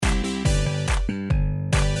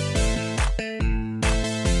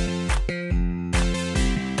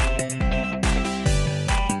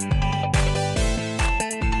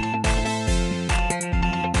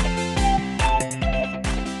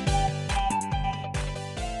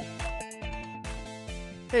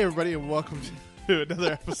Hey, everybody, and welcome to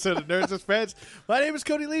another episode of Nerds as Friends. My name is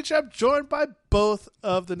Cody Leach. I'm joined by both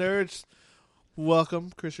of the nerds.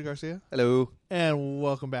 Welcome, Christian Garcia. Hello. And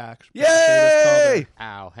welcome back. Yay!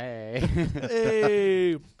 Ow, hey.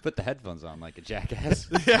 Hey. Put the headphones on like a jackass.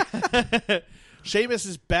 Yeah. Seamus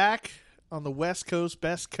is back on the West Coast,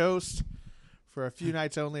 best coast, for a few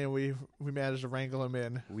nights only, and we managed to wrangle him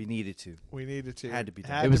in. We needed to. We needed to. Had to be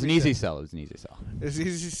done. It was to an be easy done. sell. It was an easy sell. It was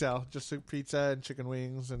easy to sell. Just took pizza and chicken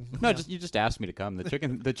wings. And No, you just asked me to come.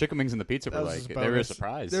 The chicken wings and the pizza were That was like, just they were a bonus.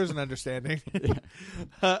 surprise. There was an understanding.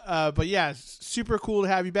 But yeah, super cool to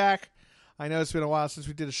have you back. I know it's been a while since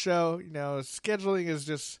we did a show. You know, scheduling is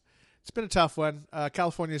just, it's been a tough one.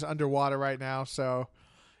 California's underwater right now, so,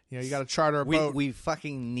 you know, you got to charter a boat. We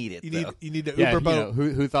fucking need it. You need to yeah, Uber you boat. know,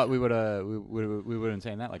 who thought we would have been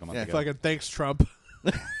saying that like a month ago? Fucking thanks, Trump.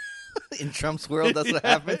 In Trump's world, that's what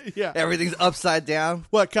happened. Yeah. Everything's upside down.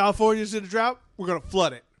 What, California's in a drought? We're going to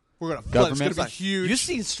flood it. We're going to flood it. It's going to be Government. huge. You've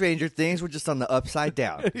seen Stranger Things. We're just on the upside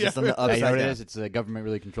down. Just on the Yeah, you know upside what it down. is? It's the government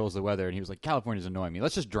really controls the weather, and he was like, California's annoying me.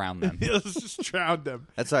 Let's just drown them. Let's just drown them.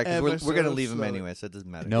 That's all right, Ever because we're going to so leave them slowly. anyway, so it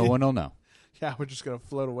doesn't matter. No one will know. Yeah, we're just going to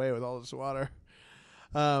float away with all this water.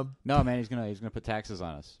 No, man, he's gonna put taxes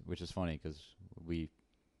on us, which is funny because we.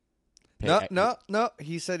 Pay, No.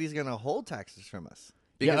 He said he's going to hold taxes from us.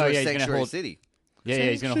 Yeah, Because oh, we're yeah, he's gonna sanctuary hold- city. Yeah,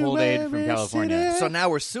 he's gonna hold aid from Sanctuary California. City. So now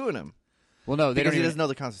we're suing him. Well, no, they Because don't he even. doesn't know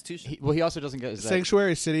the Constitution. He also doesn't get. Is that,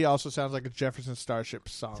 Sanctuary City also sounds like a Jefferson Starship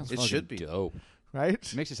song, sounds It fucking should be. dope. right?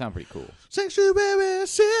 It makes it sound pretty cool. Sanctuary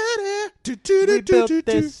City. Do, do, do, We do, built do,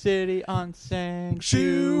 do. this city on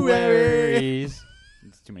sanctuaries.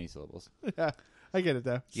 It's too many syllables. Yeah, I get it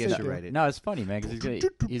though. You guys Thank should write it. No, it's funny, man, because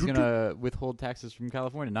he's gonna withhold taxes from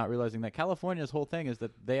California, not realizing that California's whole thing is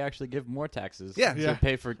that they actually give more taxes Yeah. to Yeah.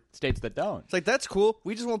 pay for states that don't. It's like, that's cool.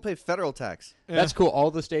 We just won't pay federal tax. Yeah. That's cool.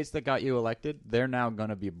 All the states that got you elected, they're now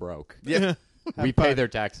gonna be broke. Yeah. We pay their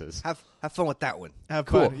taxes. Have fun with that one. Have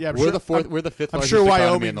Cool. fun. Yeah, I'm we're sure, the fourth. We're the fifth I'm largest sure economy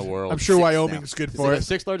Wyoming in the world. I'm sure Sixth Wyoming's good It's for the it.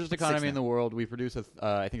 sixth largest economy in now. the world. We produce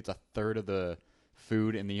I think it's a third of the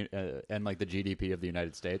food in the and like the GDP of the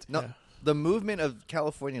United States. No, Yeah. the movement of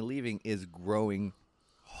California leaving is growing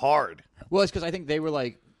hard. Well, it's because I think they were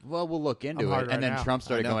like, well, we'll look into I'm it, hard and right then now. Trump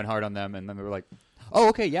started I know. going hard on them, and then they were like, oh,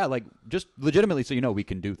 okay, yeah, like just legitimately, so you know, we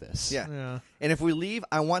can do this. Yeah. Yeah. And if we leave,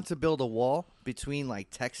 I want to build a wall between like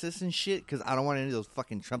Texas and shit because I don't want any of those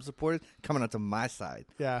fucking Trump supporters coming onto my side.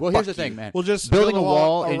 Yeah. Well, here's the Fuck thing, you. man. We'll just building build a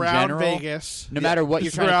wall in around general, Vegas. no matter what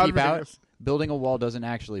you're Just trying to around keep out, Vegas. building a wall doesn't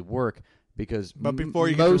actually work because But before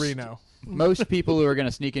you most, get to Reno. most people who are going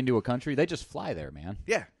to sneak into a country, they just fly there, man.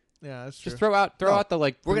 Yeah. Yeah, that's true. Just throw out the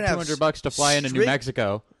like We're gonna have $200 to fly into New strict-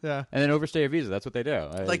 Mexico Yeah. and then overstay a visa. That's what they do.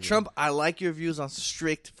 Like Trump, I like your views on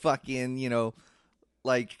strict fucking,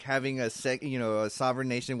 like having a sovereign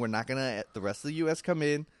nation. We're not gonna let the rest of the U.S. come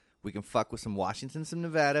in. We can fuck with some Washington, some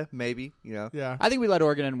Nevada, maybe. Yeah. I think we let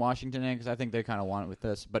Oregon and Washington in because I think they kind of want it with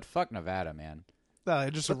this. But fuck Nevada, man. No,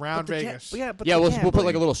 just around the Vegas. But Yeah, the we'll put like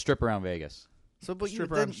gambling. a little strip around Vegas. So, but strip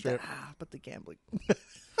you around then, the strip. but the gambling.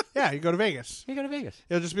 Yeah, you go to Vegas. You go to Vegas.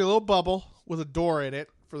 It'll just be a little bubble with a door in it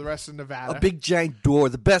for the rest of Nevada. A big giant door,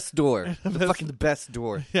 the best door, the best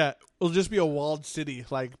door. Yeah, it'll just be a walled city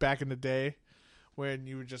like back in the day when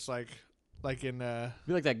you were just like in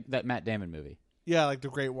Be like that Matt Damon movie. like the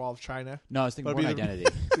Great Wall of China. No, I was thinking That'd Born be the-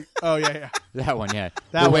 Identity. Oh yeah, That one, yeah.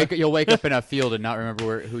 That you'll, one. you'll wake up in a field and not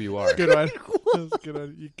remember who you are. good one. That's a good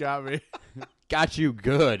one. You got me. Got you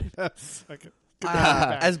good. That's fucking. Good As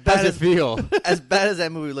How's bad it as feel? as bad as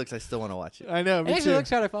that movie looks, I still want to watch it. I know. Me It too. looks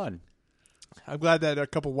kind of fun. I'm glad that a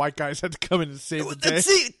couple white guys had to come in and save the day.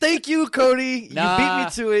 See, thank you, Cody. Nah. You beat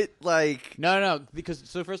me to it. Like, No, because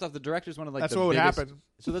so first off, the director's one of like That's the what would biggest- happen.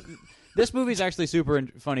 So this movie's actually super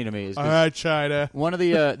funny to me. Is 'cause All right, China. one of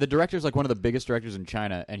the director's like one of the biggest directors in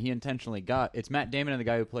China, and he intentionally it's Matt Damon and the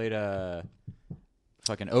guy who played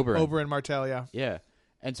fucking Oberyn. Over in Martell, yeah. Yeah,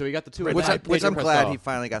 and so he got the two of which, them. which I'm Pedro glad Pascal. he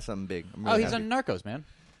finally got something big. I'm Oh, really he's happy. on Narcos, man.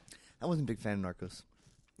 I wasn't a big fan of Narcos,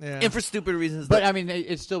 Yeah. and for stupid reasons. But that- I mean,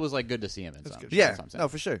 it still was like good to see him in That's some. good. yeah, That's what I'm saying. no,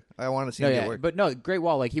 for sure. I want to see No, him yeah, get work. but no, Great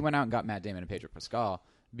Wall. Like he went out and got Matt Damon and Pedro Pascal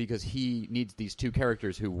because he needs these two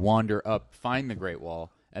characters who wander up, find the Great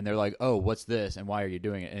Wall, and they're like, "Oh, what's this? And why are you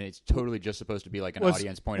doing it?" And it's totally just supposed to be like an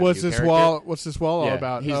audience point of What's view this character. wall? What's this wall all Yeah.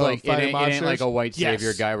 about? He's Oh, like, it fighting ain't like monsters? a white Yes.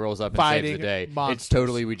 savior guy rolls up and Fighting saves the day. monsters. It's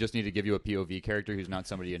totally, we just need to give you a POV character who's not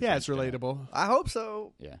somebody. Yeah, it's entrenched in it. relatable. I hope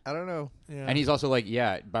so. Yeah. I don't know. Yeah. And he's also like,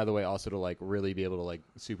 yeah, by the way, also to like really be able to like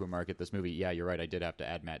supermarket this movie. Yeah, you're right. I did have to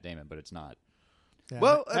add Matt Damon, but it's not. Yeah.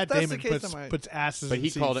 Well, if Matt that's Damon the case, puts, I might- puts asses. But in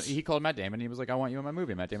he called seats. Matt Damon. And he was like, I want you in my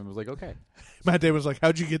movie. Matt Damon was like, okay. Matt Damon's like,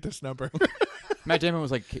 "How'd you get this number?" Matt Damon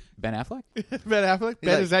was like Ben Affleck. Ben Affleck.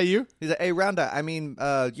 Ben, like- is that you? He's like, hey, Rounda. I mean,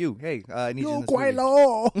 you. Hey, I need you in No, this quite movie.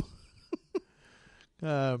 low.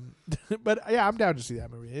 But yeah, I'm down to see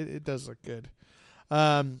that movie. It does look good.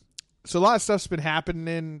 So a lot of stuff's been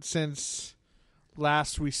happening since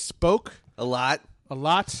last we spoke. A lot. A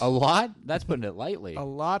lot. A lot? That's putting it lightly. A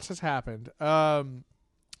lot has happened. New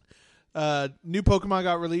Pokemon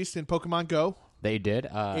got released in Pokemon Go. They did.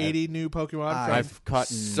 80 new Pokemon I've caught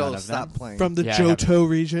So none of stop them. playing. from the Yeah, I haven't. Johto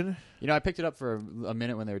region. You know, I picked it up for a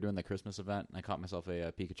minute when they were doing the Christmas event, and I caught myself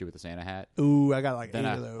a Pikachu with a Santa hat. Ooh, I got like Then 8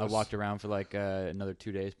 I, of those. I walked around for like another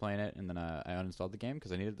 2 days playing it, and then I uninstalled the game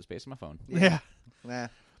because I needed the space on my phone. Yeah. Nah.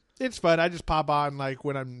 It's fun. I just pop on like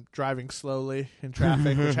when I'm driving slowly in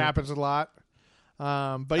traffic, which happens a lot. But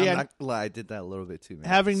I'm yeah, not gonna lie, I did that a little bit too, man.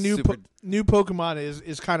 having new Super- new Pokemon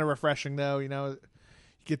is kind of refreshing, though. You know, you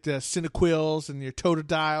get the Cyndaquils and your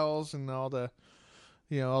Totodiles and all the,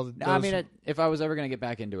 all the. I those- mean, if I was ever going to get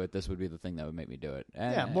back into it, this would be the thing that would make me do it.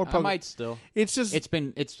 And Yeah, more I Poke- might still. it's just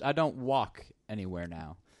I don't walk anywhere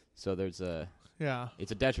now, so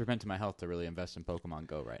it's a detriment to my health to really invest in Pokemon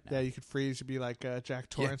Go right now. yeah. You could freeze. You'd be like Jack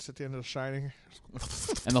Torrance at the end of The Shining.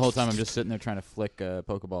 And the whole time I'm just sitting there trying to flick a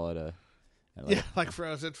Pokeball at like, Yeah, like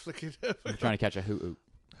Frozen flicking. I'm trying to catch a Hoot.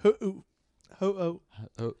 Ho ho ho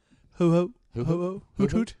Ho- ho ho Hoot ho ho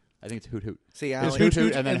hoot hoot. I think it's Hoot. See, I It's only, Hoot Hoot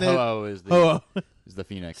Hoot and then and then- Ho-Oh is Ho the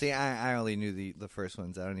Phoenix. see, I only knew the first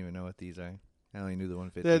ones. I don't even know what these are. I only knew the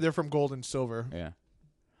 150. They're from Gold and Silver. Yeah,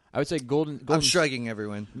 I would say Golden. I'm shrugging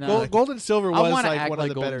everyone. No, Gold and Silver I was want to like act one like of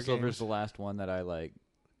the Golden better Silver is games. the last one that I like.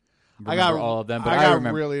 I got all of them, but I got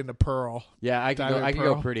remember. really into Pearl. Yeah, I Diamond can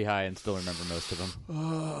go Pearl. pretty high and still remember most of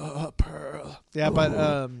them. Pearl. Yeah, but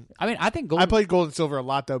I mean, I think I Golden. played Gold and Silver a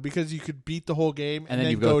lot though because you could beat the whole game and, then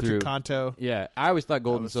then you go go through- to Kanto. Yeah, I always thought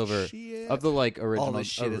Gold and was Silver shit. of the like original this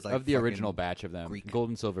shit is, like, of the fucking original batch of them. Greek. Gold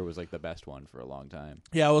and Silver was like the best one for a long time.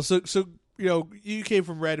 Yeah, well, so you came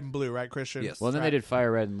from Red and Blue, right, Christian? Yes. Well, then they did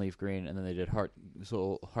Fire Red and Leaf Green, and then they did Heart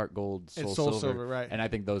Gold, And Soul, Soul Silver, Silver, right. And I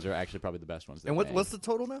think those are actually probably the best ones. And what's the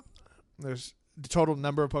total now? There's the total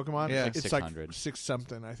number of Pokemon. Yeah. Like it's 600. like 6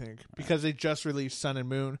 something, I think, because they just released Sun and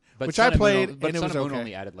Moon, But which Sun I and Moon played only- but and it Sun was and Moon okay.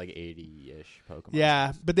 only added like 80-ish Pokemon.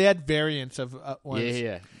 Yeah, but they had variants of ones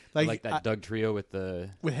yeah. Like, Like that Doug trio with the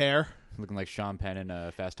with hair. looking like Sean Penn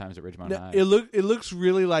in Fast Times at Ridgemont No, High. it looks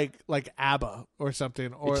really like ABBA or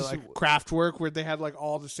something, or just- like Kraftwerk, where they had like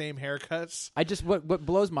all the same haircuts. I just what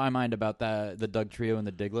blows my mind about the Doug trio and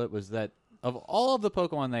the Diglett was that of all of the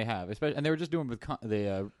Pokemon they have, especially, and they were just doing with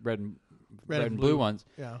the red and blue ones.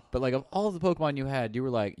 Yeah, But like of all of the Pokemon you had, you were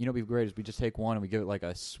like, what'd be great is we just take one and we give it like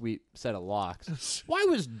a sweet set of locks. Why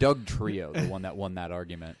was Doug Trio the one that won that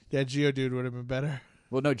argument? yeah. Geodude would have been better.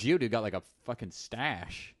 Well, no, Geodude got like a fucking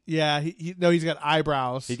stash. Yeah, he's got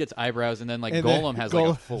eyebrows. He gets eyebrows, and then like And then Golem has like a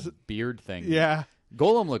Golem- full beard thing. yeah,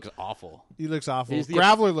 Golem looks awful. he looks awful. He's the-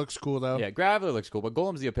 Graveler looks cool though. Yeah, Graveler looks cool, but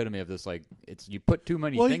Golem's the epitome of this. Like, it's you put too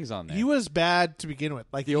many Well, things on there. He was bad to begin with.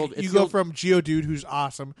 Like The old- you it's go the old- from Geodude, who's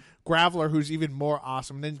awesome, Graveler, who's even more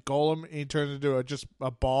awesome, then Golem, and he turns into just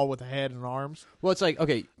a ball with a head and arms Well, it's like,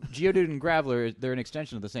 okay, Geodude and Graveler, they're an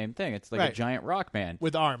extension of the same thing. It's like a Right. giant rock man.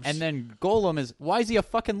 with arms. And then Golem is, why is he a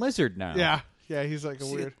fucking lizard now? yeah, he's like a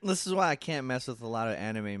See, weird. this is why I can't mess with a lot of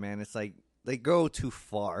anime, man. It's like they go too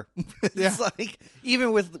far. It's Yeah. like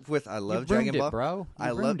even with I love You Dragon ruined Ball, it, bro. You I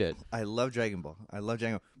ruined love it. I love Dragon Ball. I love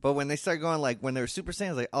Dragon Ball. But when they start going like when they're Super Saiyan, I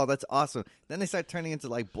was like, oh, that's awesome. Then they start turning into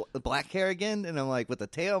like black hair again, and I'm like with the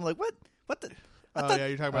tail. I'm like, what? What the? I Oh thought yeah,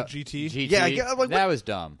 you're talking about GT. GT, Yeah, I'm like, that what? was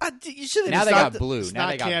dumb. You should have Now they not- got blue. it's Now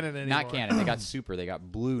not they got canon not anymore. canon. They got super. They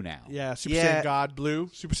got blue now. Yeah, Super Yeah. Saiyan God Blue,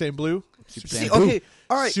 Super Saiyan Blue, Super See, Saiyan. okay,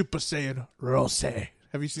 all right. Super Saiyan Rose. Have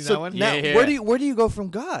you seen So that one? now, Yeah. where do you go from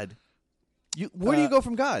God? Where do you go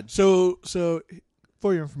from God? So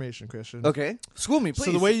for your information, Christian. Okay, school me, please.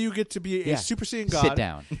 So the way you get to be a Yeah. Super Saiyan God Sit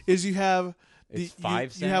down. is you have It's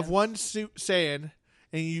 5 you have Saiyans? one Saiyan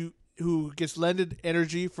and who gets lended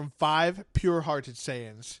energy from 5 pure-hearted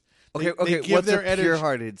Saiyans. They Okay. give What's their a energy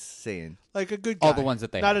pure-hearted saying? like a good guy. All the ones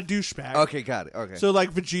that they not have. a douchebag. Okay, got it. Okay, So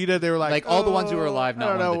like Vegeta, they were like Like all the ones who are "Oh, alive, I not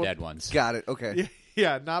don't one of know." the dead ones. got it. Okay,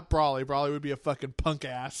 Yeah, not Brawly. Brawly would be a fucking punk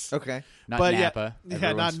ass. okay. Not but Nappa. yeah, not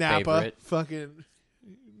everyone's Nappa. favorite. Fucking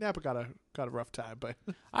Nappa got a rough time, but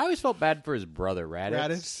I always felt bad for his brother Raditz.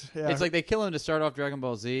 Raditz, yeah. It's like they kill him to start off Dragon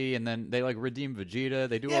Ball Z, and then they like redeem Vegeta.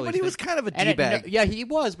 They do Yeah, all but these he was things. kind of a And d-bag. yeah, he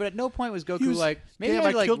was, but at no point was Goku was, like maybe "Damn, I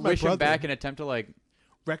I like killed my wish him brother." back and attempt to like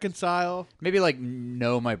reconcile. Maybe like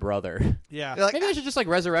know my brother. Yeah. You're like, Maybe I should just like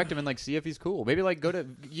resurrect him and like see if he's cool. Maybe like go to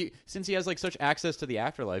since he has like such access to the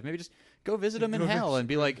afterlife. Maybe just go visit him in Go hell visit- and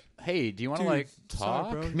be like, hey, do you want to Dude, like sorry,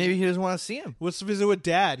 talk? bro. maybe he doesn't want to see him. Let's visit with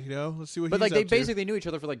Dad. Let's see what. But he's like they up to. basically knew each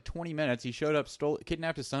other for like 20 minutes. He showed up,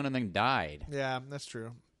 kidnapped his son, and then died. Yeah, that's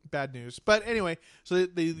true. Bad news. But anyway, so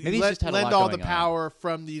they Maybe he's just had a lend lot all the going on. power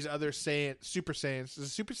from these other Super Saiyans. Is it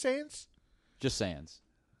Super Saiyans? Just Saiyans.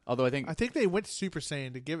 Although I think they went Super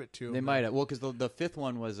Saiyan to give it to him. they might have. Well, because the fifth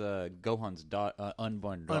one was Gohan's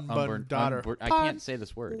unborn daughter. I can't say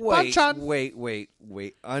this word. Wait, Panchan.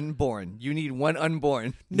 wait. Unborn. You need one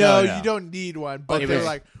unborn. No, No. you don't need one. But It they're was-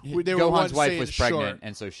 like they were one Gohan's wife Saiyan was pregnant, short.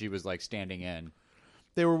 and so she was like standing in.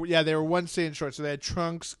 They were one Saiyan short. So they had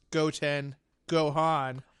Trunks, Goten,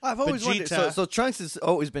 Gohan. I've always wondered. Vegeta. So Trunks has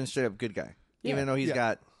always been straight up good guy, Yeah. even though he's Yeah.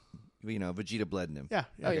 got Vegeta blood in him. Yeah,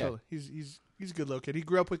 Oh, yeah. totally. He's a good little kid. He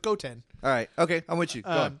grew up with Goten. All right, okay, I'm with you. Go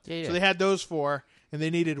on. Yeah. So they had those four, and they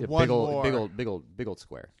needed Yeah, one big old, more. big old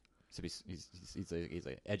square. So he's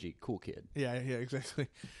a edgy, cool kid. Yeah, exactly.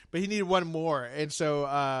 But he needed one more, and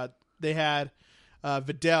so they had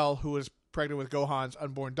Videl, who was pregnant with Gohan's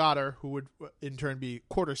unborn daughter, who would in turn be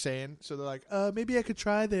Quarter Saiyan. So they're like, maybe I could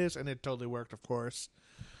try this, and it totally worked, of course.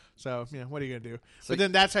 So what are you gonna do? So but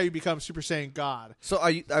then that's how you become Super Saiyan God. So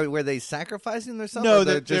were they sacrificing themselves? No, or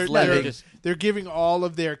they're just letting. they're giving all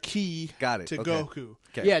of their ki Got it, to okay. Goku.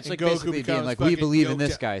 Okay. Yeah, it's And like Goku basically being becomes like, we fucking believe in Goku.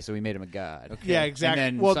 this guy, so we made him a god. Yeah, exactly.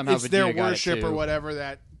 And then Well, somehow it's their Vegeta got it worship or too. whatever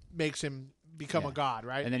that makes him become Yeah. a god,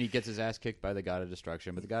 right? And then he gets his ass kicked by the God of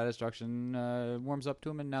Destruction, but the God of Destruction warms up to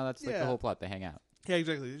him, and now that's like Yeah. the whole plot. They hang out. Yeah,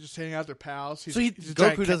 exactly. They just hang out, their pals. So he's a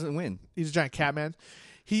giant Goku doesn't win. He's a giant cat man.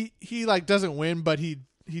 He like doesn't win, but he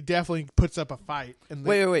definitely puts up a fight. And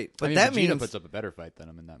Wait. But I mean, that Vegeta means puts up a better fight than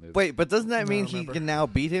him in that movie. wait. But doesn't that No, mean I he remember. can now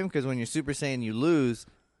beat him? Because when you're Super Saiyan, you lose.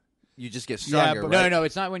 You just get stronger. but- right? No,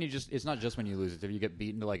 it's not when it's not just when you lose. It's if you get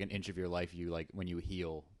beaten to like an inch of your life, you like when you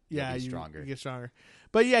heal. yeah, you'll be you stronger. get stronger.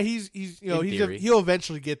 But yeah, he's theory. he'll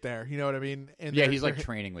eventually get there. You know what I mean? And Yeah, they're- he's like they're-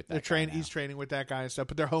 training with that. They're guy training. now. He's training with that guy and stuff.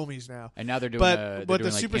 But they're homies now. And now they're doing But they're what doing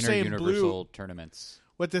the like Super Saiyan inter-universal Blue- tournaments.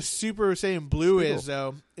 What the Super Saiyan Blue Pretty is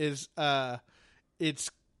though is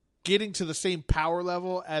it's getting to the same power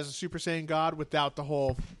level as a Super Saiyan God without the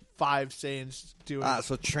whole 5 Saiyans doing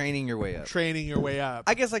So training your way up. training your way up.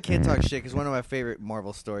 I guess I can't talk shit because one of my favorite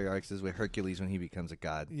Marvel story arcs is with Hercules when he becomes a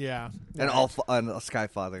god Yeah, and a Sky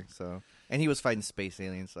Father. So and he was fighting space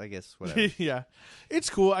aliens. So I guess whatever. yeah,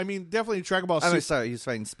 it's cool. I mean, definitely Dragon Ball I mean, Super. sorry, he was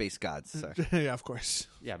fighting space gods. Sorry. Yeah, of course.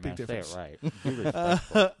 Yeah, Big man, say difference. it right. Be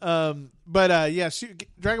respectful. But yeah,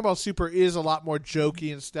 Dragon Ball Super is a lot more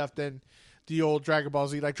jokey and stuff than the old Dragon Ball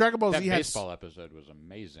Z. Like Dragon Ball That Z has baseball episode was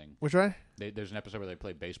amazing. which one? There's an episode where they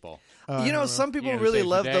play baseball. You know, some people You know who really saves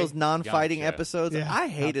love the day? those non-fighting Gotcha. episodes. Yeah, I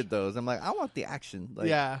hated those. I'm like, I want the action. Like,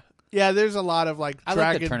 yeah. There's a lot of like I like the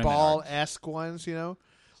Dragon tournament Ball arcs. esque ones.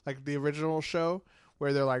 Like the original show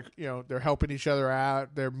where they're like they're helping each other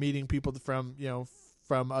out. They're meeting people from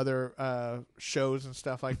from other shows and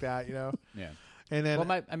stuff like that. Yeah. And then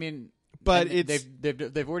Well, I mean, But and it's-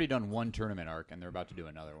 they've already done one tournament arc, and they're about to do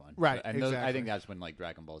another one. Right, And those, I exactly. think that's when like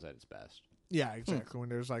Dragon Ball's at its best. yeah, exactly. When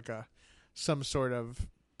there's like some sort of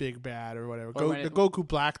big bad or whatever. Or when The it- Goku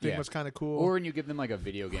Black thing Yeah. was kind of cool. Or when you give them like a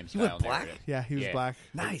video game He went style black? narrative. yeah, he was Yeah. black.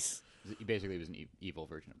 nice. He basically was an evil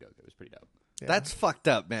version of Goku. It was pretty dope. Yeah. That's fucked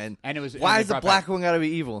up, man. And it was Why and is they the brought black back- one got to be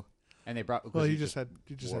evil? And they brought. Well, because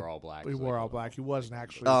he just wore all black. He so, wore like, all black. He wasn't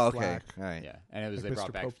actually Oh, okay. black. All right. Yeah, and it was Like they brought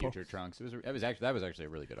Mr. back Popo. Future Trunks. That was actually a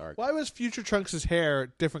really good arc. Why was Future Trunks' hair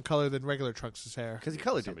different color than regular Trunks' hair? Because he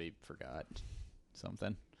colored it. Somebody forgot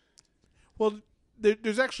something. Well,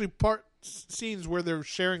 there's actually scenes where they're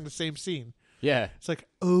sharing the same scene. Yeah. It's like,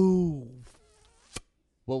 oh,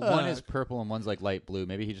 Well, one Uh, is purple and one's like light blue.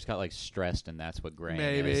 Maybe he just got like stressed, and that's what gray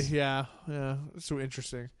maybe, is. yeah. It's so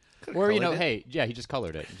interesting. Or you know, colored it. hey, yeah, he just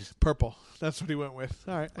colored it. Just Purple. That's what he went with.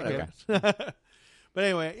 All right, I get Whatever. it. But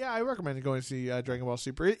anyway, yeah, I recommend going to see Dragon Ball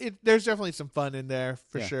Super. There's definitely some fun in there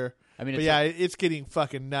for Yeah. sure. I mean, But it's yeah, it's getting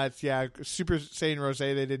fucking nuts. Yeah, Super Saiyan Rose,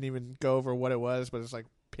 they didn't even go over what it was, but it's like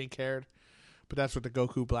pink haired. But that's what the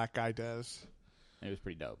Goku Black guy does. it was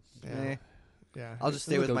pretty dope. Yeah, Eh. yeah. I'll just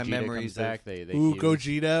stay with my Gogeta memories. comes back. They Ooh, fuse.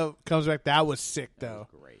 Gogeta comes back. That was sick That though.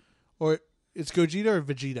 was great. Or it's Gogeta or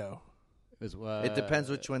Vegito. It, was, It depends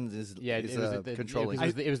which one is, Yeah, is it was the, controlling.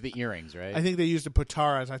 It was the earrings, right? I think they used the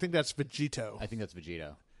Potaras. I think that's Vegito. I think that's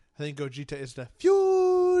Vegito. I think Gogeta is the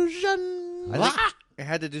fusion. I think it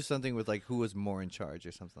had to do something with like who was more in charge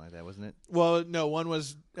or something like that, wasn't it? Well, no, one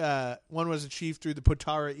was achieved through the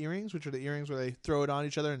Potara earrings, which are the earrings where they throw it on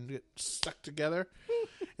each other and get stuck together.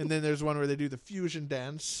 And then there's one where they do the fusion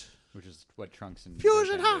dance. Which is what Trunks and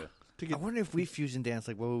Fusion, Goten huh? do. to I get. wonder if we fusion dance,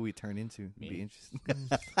 like, what would we turn into? It'd Me. be interesting.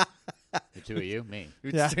 The two of you, me.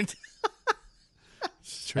 We'd Yeah. just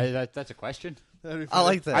turn That's a question. That'd be I funny.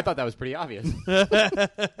 like that. I thought that was pretty obvious.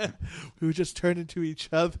 We would just turn into each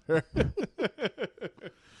other.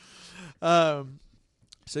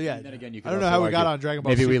 So yeah, And then again, you could I don't know also how we got argue- on Dragon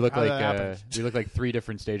Ball. Maybe we Super, look how like that happened. we look like 3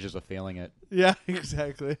 different stages of feeling it. Yeah,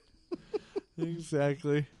 exactly,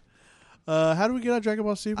 exactly. How do we get on Dragon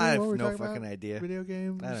Ball Super? I have What were we no talking fucking about? idea. Video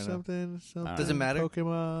games, I don't know. something. Doesn't matter.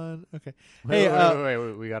 Pokemon. Okay. Wait, Hey,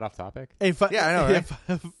 wait, we got off topic. hey, fun, Yeah, I know,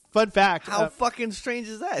 right? Fun fact. How fucking strange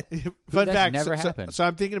is that? Fun That's fact. never so, happened. So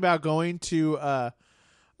I'm thinking about going to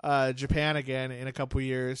Japan again in a couple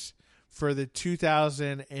years for the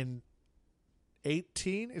 2018.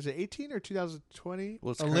 Is it 18 or 2020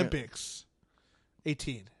 Well, it's current- Olympics?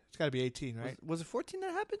 18. It's got to be 18, right? Was it 14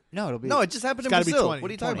 that happened? No, it'll be No, it just happened in gotta be Brazil. 20. What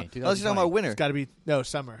are you talking 20, about? Unless you're talking about winter. It's got to be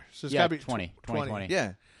summer. So it's yeah, got to be 2020.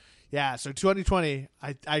 Yeah. Yeah, so 2020,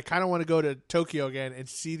 I kind of want to go to Tokyo again and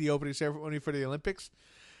see the opening ceremony for the Olympics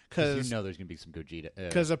Because you know there's gonna be some Gogeta.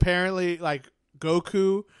 because apparently like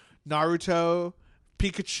Goku, Naruto,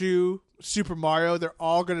 Pikachu, Super Mario, they're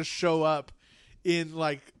all going to show up in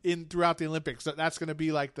throughout the Olympics. So that's going to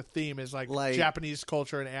be like the theme is like Japanese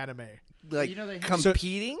culture and anime. Like, You know, they have-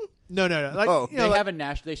 competing? No. Like Oh. you know, they like- have a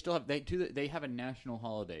national. They still have. They have a national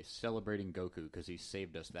holiday celebrating Goku because he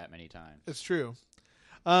saved us that many times. it's true.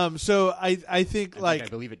 So I think In fact, like I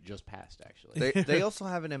believe it just passed actually. They also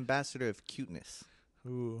have an ambassador of cuteness.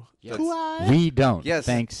 ooh. Yes. Kawaii. We don't. Yes.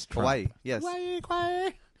 Thanks, Trump. Hawaii. Yes.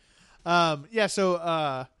 Kawaii. Yeah,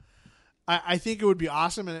 so I think it would be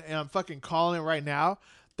awesome, and I'm fucking calling it right now,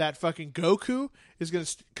 that fucking Goku is going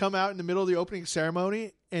to come out in the middle of the opening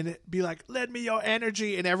ceremony and be like, lend me your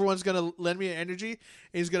energy, and everyone's going to lend me energy, and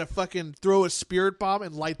he's going to fucking throw a spirit bomb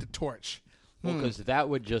and light the torch. Because that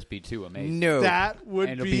would just be too amazing. No. That would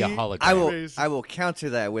And it'll be a hologram. amazing. I will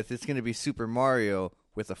counter that with it's going to be Super Mario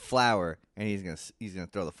with a flower, and he's gonna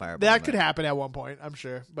throw the fireball. That could happen at one point, I'm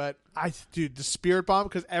sure. But dude, the spirit bomb,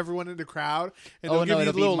 because everyone in the crowd, and they'll give you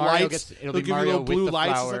it'll be little Mario lights. it'll they'll be give you Mario little blue with the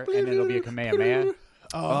lights. It's flower, like, and then it'll be a Kamehameha,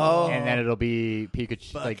 Oh, and then it'll be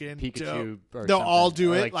Pikachu, like fucking Pikachu. dope. Or They'll all something,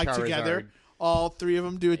 do or it like together. Charizard. All three of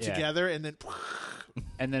them do it Yeah. together, and then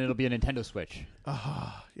And then it'll be a Nintendo Switch.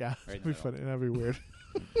 yeah, Right that'd in the be middle. funny. That'd be weird.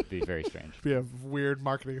 It'd be very strange. Be a weird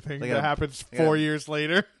marketing thing They that gotta- happens they 4 gotta- years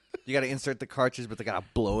later. You got to insert the cartridge, but they got to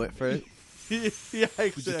blow it first. Yeah,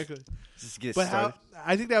 exactly. Just get But started.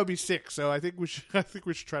 I think that would be sick. So I think we should. I think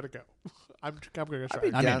we should try to go. I'm going to I'll try.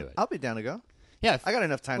 be I'm down. into it. I'll be down to go. Yeah, I got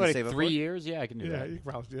enough time what, to like save up 3 for it. years. Yeah, I can do Yeah, that. you can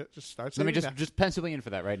probably do it. Just start. Let me saving just pencil me in for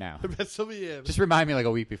that right now. now. Pencil me in. Just remind me like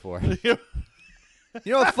a week before.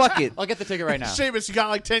 You know what? Fuck it. I'll get the ticket right now. Seamus, you got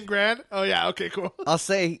like 10 grand? Oh yeah, okay, cool. I'll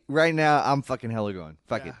say right now, I'm fucking hella going.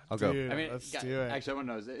 Fuck it. I'll go. Dude, I mean, let's yeah, do it. actually, I want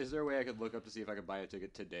to know: is there a way I could look up to see if I could buy a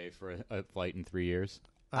ticket today for a flight in 3 years?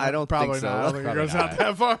 I don't probably think so. not. I don't think it Probably goes out not.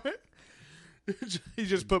 that far. You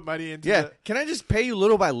just put money into. Yeah. the- Can I just pay you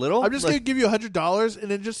little by little? I'm just Like, gonna give you $100 and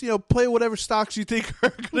then just play whatever stocks you think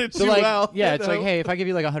are gonna So do like, well. yeah, you it's know? like, hey, if I give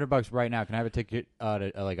you like $100 right now, can I have a ticket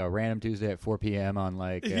to like a random Tuesday at 4 p.m. on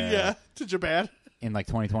like yeah, to Japan. in like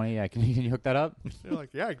 2020? Yeah, can you hook that up? They're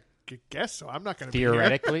like, yeah, I guess so. I'm not gonna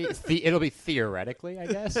Theoretically, it'll be theoretically, I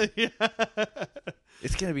guess. Be here. Yeah.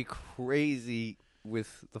 it's gonna be crazy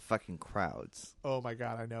with the fucking crowds. Oh my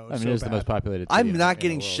god, I know. I mean, so it's the bad. most populated. City I'm in not the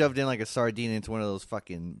getting world. shoved in like a sardine into one of those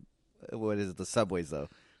fucking what is it, the subways though.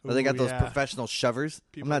 Where they Ooh, got those yeah. professional shovers.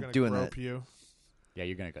 People I'm are not gonna doing grope that. You. Yeah,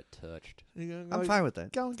 you're gonna get touched. I'm fine with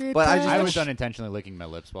that. Go get But I touched. just- I was unintentionally licking my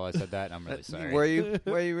lips while I said that. And I'm really sorry. Were you?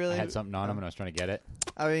 Were you I really? had something on them and I was trying to get it.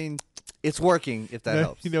 I mean, it's working. If that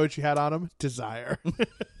helps. You know what you had on them? Desire. Give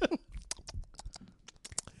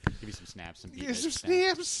you some snaps, some Here's beat some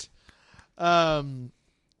snaps.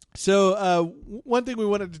 So one thing we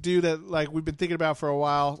wanted to do that like we've been thinking about for a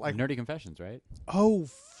while, like Nerdy confessions, right? oh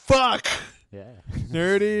fuck, Yeah.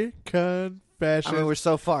 nerdy confession. I mean, we're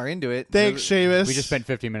so far into it. Thanks, Seamus. We just spent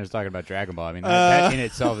 15 minutes talking about Dragon Ball. I mean, that in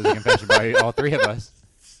itself is a confession by all three of us.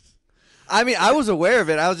 I mean, I was aware of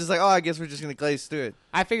it. I was just like, oh, I guess we're just gonna glaze through it.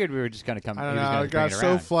 I figured we were just going to come. I don't he was know. gonna I got bring it so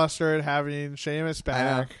around. flustered having Seamus I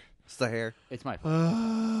know. back. It's the hair. It's my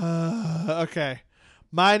fault. Okay,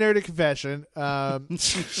 my nerdy confession.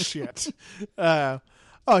 Shit.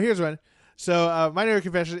 Here's one. So my nerdy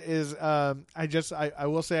confession is I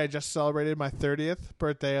will say I just celebrated my 30th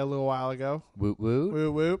birthday a little while ago. Woot woot.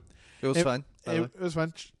 Woo woo. It was fun. by the way. It was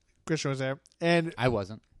fun. Christian was there, and I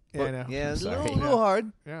wasn't. yeah, I know. Yeah, it's a sorry. little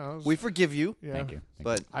hard. Yeah, it was- We forgive you, yeah. Thank you.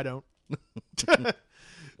 but I don't.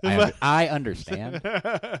 I understand.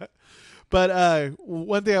 But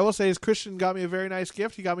one thing I will say is Christian got me a very nice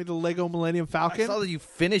gift. He got me the Lego Millennium I Falcon. saw that you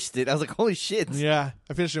finished it. I was like, holy shit. Yeah,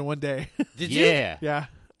 I finished it in one day. Did you? Yeah. Yeah,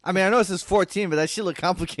 I mean, I know this is 14, but that shit looked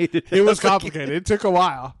complicated. it was complicated. It took a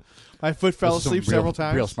while. My foot fell Those are some asleep several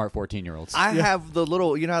times. Real smart 14-year-olds. I have the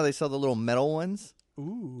little, you know how they sell the little metal ones?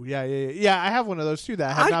 Ooh, yeah. I have one of those too that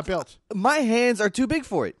I have not built. My hands are too big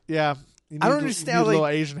for it. Yeah, you I don't need- understand, you need like- little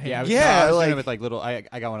Asian hands. Yeah, I was, Yeah, I was doing like- it with like little. I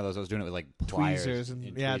got one of those. I was doing it with like pliers Tweezers and-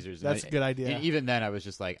 and yeah, tweezers. that's a good idea. And even then, I was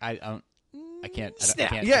just like, I can't. I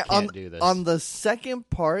can't Yeah, do this. on the second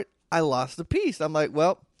part, I lost a piece. I'm like,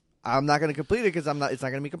 well, I'm not going to complete it because it's not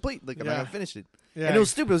going to be complete. Like, I'm not Yeah. going to finish it. Yeah. And it was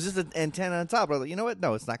stupid. It was just an antenna on top. I was like, you know what?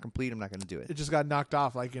 No, it's not complete. I'm not going to do it. It just got knocked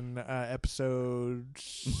off, like in episode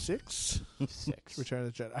 6, 6. Return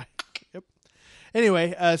of the Jedi. Yep.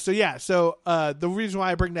 Anyway, so the reason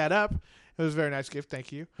why I bring that up, it was a very nice gift.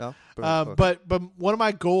 Thank you. No? But one of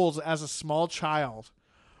my goals as a small child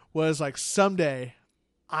was like someday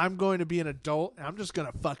I'm going to be an adult and I'm just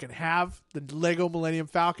going to fucking have the Lego Millennium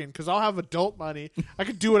Falcon because I'll have adult money. I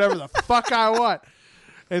can do whatever the fuck I want.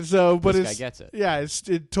 And so, but This it's, guy gets it. Yeah,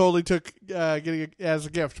 it totally took getting it as a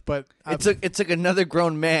gift, but it took another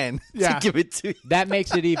grown man Yeah. to give it to you. That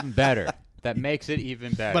makes it even better. That makes it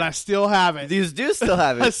even better. but I still have it. These do still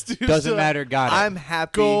have I it. still- Doesn't matter. Got it. I'm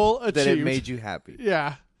happy Goal that it achieved. made you happy.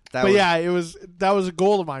 Yeah. That But was- yeah, that was a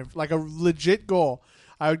goal of mine, like a legit goal.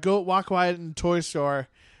 I would go walk by it in the toy store,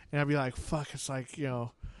 and I'd be like, "Fuck!" It's like I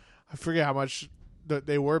forget how much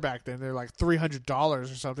they were back then. They're like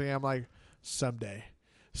 $300 or something. I'm like, someday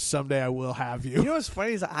I will have you. You know what's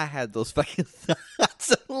funny is I had those fucking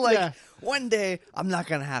thoughts. Like, Yeah. one day I'm not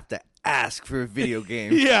going to have to ask for a video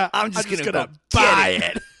game. Yeah, I'm just going to gonna go buy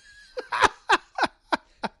get it.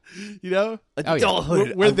 You know, Oh, yeah.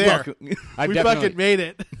 Adulthood. We're I there. welcome- I've we definitely. fucking made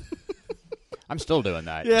it. I'm still doing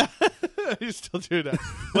that. Yeah, you still do that.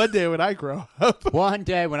 One day when I grow up, One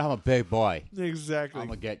day when I'm a big boy, exactly. I'm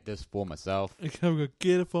gonna get this for myself. I'm gonna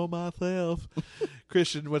get it for myself.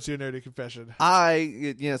 Christian, what's your nerdy confession?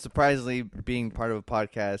 I, surprisingly, being part of a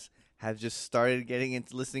podcast, have just started getting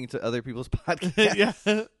into listening to other people's podcasts. Yeah.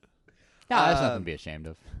 No, that's nothing to be ashamed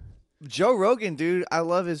of. Joe Rogan, dude, I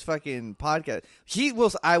love his fucking podcast.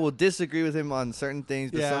 I will disagree with him on certain things,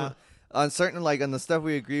 but Yeah. on certain, like, on the stuff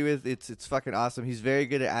we agree with, it's fucking awesome. He's very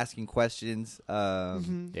good at asking questions. Yeah,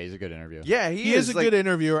 he's a good interview. Yeah, He is a like, good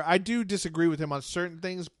interviewer. I do disagree with him on certain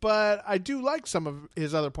things, but I do like some of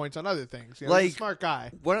his other points on other things. He's a Like- smart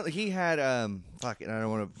guy. he had, and I don't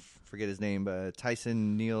want to forget his name, but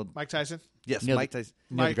Tyson Neil. Mike Tyson. Yes, Neil- Mike Tyson.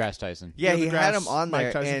 Neil Mike- deGrasse Tyson. Yeah, Neil he had deGrasse, him on Mike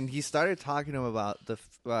there, Tyson. and he started talking to him about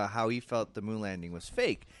how he felt the moon landing was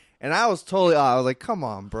fake. And I was totally, I was like, "Come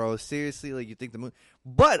on, bro, seriously? Like, you think the moon?"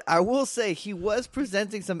 But I will say he was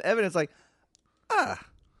presenting some evidence, like,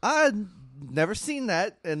 I've never seen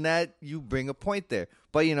that, and that you bring a point there.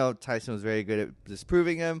 But Tyson was very good at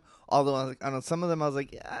disproving him. Although on some of them, I was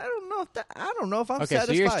like, I don't know if I'm Okay, satisfied.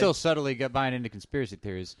 so you're still subtly buying into conspiracy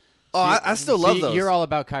theories. Oh, I still love those. You're all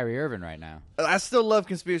about Kyrie Irving right now. I still love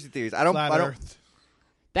conspiracy theories. I Flat don't. Earth.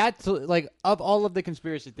 That's like of all of the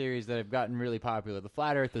conspiracy theories that have gotten really popular, the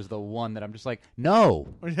flat Earth is the one that I'm just like, no,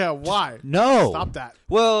 Yeah, why? no, Stop that.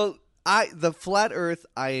 Well, the flat Earth,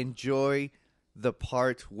 I enjoy the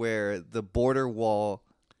part where the border wall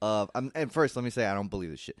of. And first, let me say I don't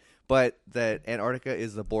believe this shit, but that Antarctica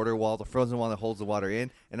is the border wall, the frozen wall that holds the water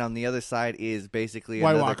in, and on the other side is basically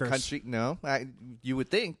White another Walkers. country. No, you would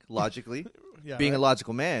think logically, Yeah, being right. a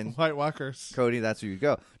logical man. White Walkers. Cody, that's where you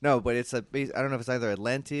go. No, but it's I don't know if it's either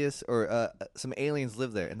Atlantis or some aliens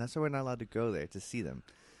live there, and that's why we're not allowed to go there to see them.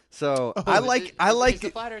 So I like Is the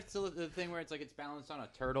flat Earth still the thing where it's like it's balanced on a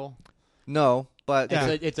turtle? no, but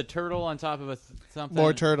Yeah. It's a turtle on top of something.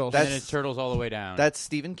 More turtles. And then That's- it's turtles all the way down. that's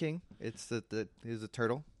Stephen King. It's he's a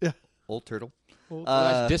turtle, Yeah. old turtle. Well,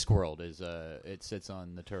 that's Discworld. It sits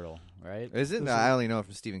on the turtle, right? Is it? This No, is- I only know it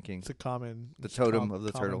from Stephen King. It's a common. The it's totem com- of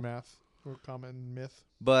the common turtle. Math or common myth.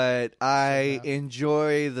 But I that.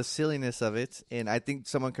 enjoy the silliness of it, and I think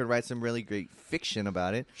someone could write some really great fiction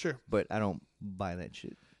about it. Sure. But I don't buy that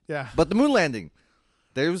shit. Yeah. But the moon landing,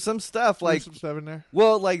 there was some stuff There's like some stuff in there.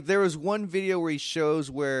 Well, like there was one video where he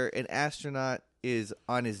shows where an astronaut is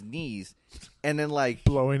on his knees, and then like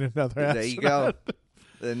Blowing another ass. there you go.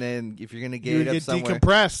 And then if you're gonna get You it up get somewhere,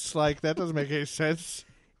 decompressed. Like that doesn't make any sense.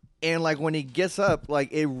 and like when he gets up,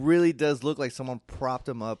 like it really does look like someone propped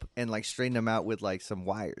him up and like straightened him out with like some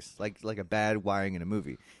wires, like a bad wiring in a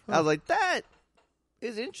movie. I was like, that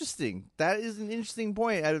is interesting. That is an interesting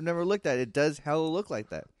point. I've never looked at it. It does hella look like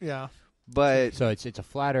that, Yeah. but So it's a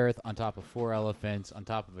flat Earth on top of 4 elephants on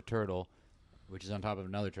top of a turtle, which is on top of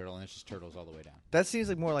another turtle, and it's just turtles all the way down. that seems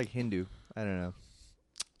like more like Hindu. I don't know.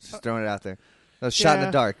 Just throwing it out there. That was shot in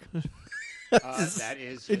the dark. That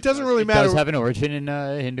is. It doesn't really It matter. does have an origin in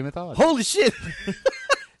Hindu mythology. Holy shit! It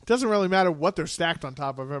doesn't really matter what they're stacked on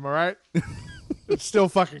top of him. All right. It's still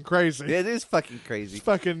fucking crazy. It is fucking It's crazy.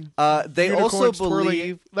 fucking. They also unicorns twirling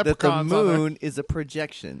believe that the leprechauns on there. moon is a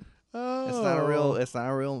projection. Oh. It's not a real. It's not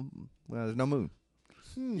a real. Well, there's no moon.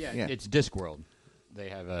 Yeah, Yeah. it's Discworld. They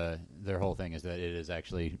have their whole thing is that it is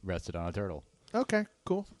actually rested on a turtle. Okay,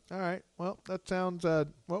 cool. All right. Well, that sounds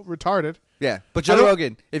retarded. Yeah, but I Joe don't-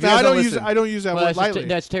 Rogan. If you No, guys I don't use listen, I don't use that Well, word that's, just, lightly.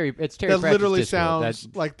 that's Terry. It's Terry. That Pratchett's literally Discworld. sounds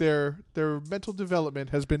That's, like their mental development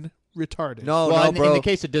has been retarded. no, Well, no, in bro. the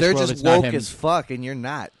case of they're Discworld, just it's not woke him. as fuck, and you're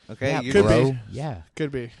not. Okay, yeah, You're Could just- bro. be. Yeah.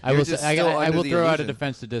 Could be. I You're will. just I still will under the throw out a illusion.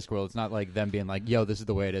 defense to Discworld. It's not like them being like, "Yo, this is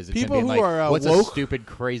the way it is." It's People him being who like, are, "What's woke- a stupid,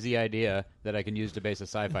 crazy idea that I can use to base a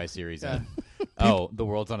sci-fi series Yeah. in?" Oh, the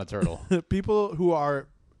world's on a turtle. People who are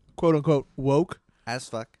quote unquote woke as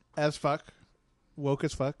fuck. as fuck, woke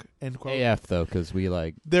as fuck, end quote. AF though, because we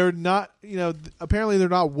like. They're not. Apparently they're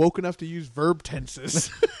not woke enough to use verb tenses.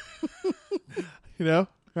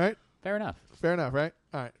 Right? Fair enough. Fair enough, right?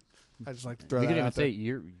 All right. I just like to throw We that could even out say there.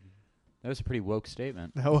 you're. That was a pretty woke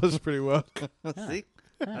statement. That was pretty woke. See,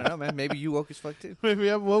 I don't know, man. Maybe you woke as fuck too. Maybe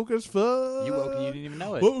I'm woke as fuck. You woke and you didn't even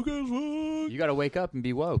know it. Woke as fuck. You got to wake up and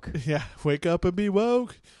be woke. Yeah, wake up and be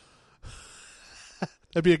woke.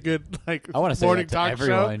 That'd be a good I want to say morning that to talk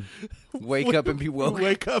everyone. show. Wake up and be woke.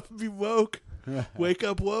 Wake up and be woke. Wake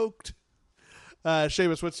up woked.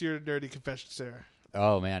 Seamus, what's your nerdy confession, Sarah?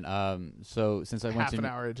 Oh man. So since I went Half to an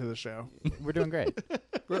hour into the show. we're doing great.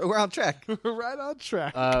 We're on track. We're right on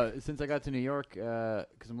track. Since I got to New York,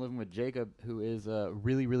 because I'm living with Jacob, who is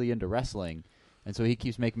really, really into wrestling, and so he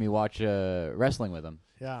keeps making me watch wrestling with him.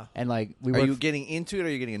 Yeah. And like we Are were you getting into it or are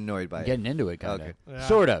you getting annoyed by it? getting into it, kind of, Okay. Yeah.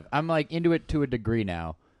 sort of. I'm like into it to a degree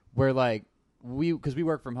now, where like because we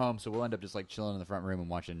work from home, so we'll end up just like chilling in the front room and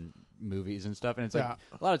watching movies and stuff. And it's like Yeah.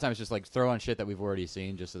 a lot of times just like throw on shit that we've already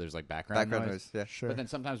seen, just so there's like background noise. Yeah. Sure. But then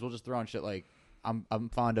sometimes we'll just throw on shit like I'm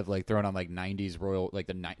fond of like throwing on like 90s Royal, like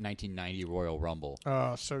the 1990 Royal Rumble.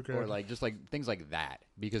 Oh, so good. Or like just like things like that,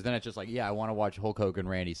 because then it's just like, yeah, I want to watch Hulk Hogan,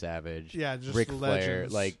 Randy Savage, Yeah, just Ric Flair,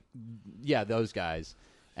 legends. like yeah, those guys,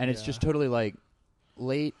 and it's Yeah. just totally like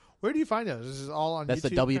late. Where do you find those? This is all on That's YouTube?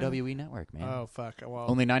 the WWE network, man. Oh, fuck. Well,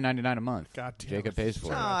 Only $9.99 a month. God damn Jacob it. pays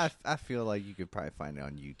for No, it. I feel like you could probably find it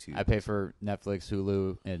on YouTube. I pay for Netflix,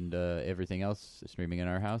 Hulu, and everything else streaming in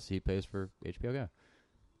our house. He pays for HBO Go.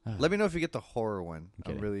 Let me know if you get the horror one. I'm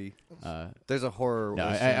kidding. really. Uh, There's a horror. no,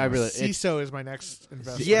 list I in- really. It's, CISO is my next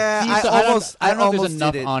investment. Yeah, I I almost. don't know if almost there's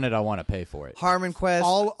enough did it. on it. I want to pay for it. Harmon Quest.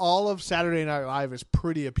 All of Saturday Night Live is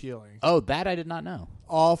pretty appealing. Oh, that I did not know.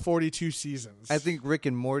 All 42 seasons. I think Rick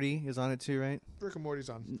and Morty is on it too, right? Rick and Morty's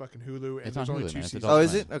on fucking Hulu, and It's there's on only Hulu, two man. It's seasons. adult Oh,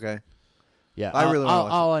 is Fine. it? Okay. Yeah, I really wanna watch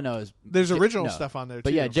it. all I know is There's original no. stuff on there, too.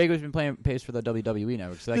 But yeah, Jacob's been pays for the WWE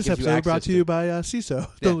network, so that This gives you episode access brought to you by CISO.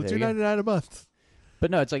 Yeah, Only there you go. $2.99 a month. But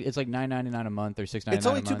no, it's like $9.99 a month or $6.99. It's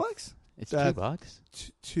only a month. $2. It's Uh,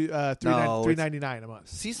 $2. No, $3.99 a month.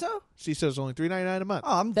 CISO? CISO's only $3.99 a month.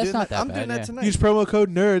 Oh, I'm That's doing not that. that I'm bad, doing that yeah. tonight. Use promo code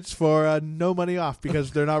NERDS for no money off because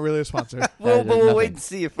they're not really a sponsor. Well, There's but we'll nothing. wait and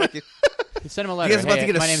see if I can. Send him a letter. guys about to Hey,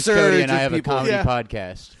 get a my name's surge Cody, and I of have a people. comedy Yeah.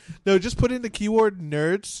 podcast. No, just put in the keyword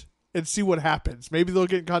NERDS and see what happens. Maybe they'll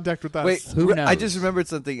get in contact with us. Wait, Who I knows? just remembered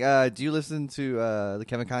something. Do you listen to the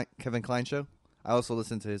Kevin Kline show? I also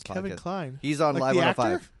listen to his Kevin podcast. Kline. He's on Like Live the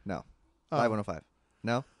 105. actor? No, Oh. Live 105.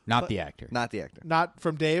 No, Not the actor. not the actor. Not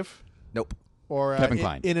from Dave Nope. or Kevin In-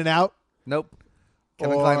 Kline. In and Out. Nope.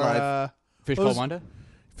 Kevin or, Kline Live. Fish what Called was- Wanda?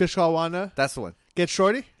 Fish Call Wanda. That's the one. Get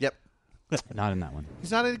Shorty. Yep. Not in that one. He's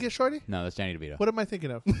not in Get Shorty. No, that's Danny DeVito. What am I thinking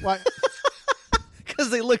of? Why? Because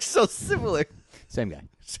they look so similar. Same guy.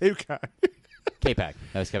 Same guy. K-Pac.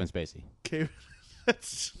 That was Kevin Spacey. Okay.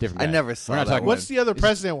 That's- Different I guy. never saw We're not that talking one. What's the other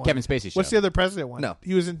president one? Kevin Spacey show. What's the other president one? No.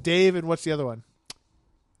 He was in Dave, and what's the other one?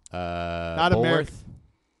 Not American.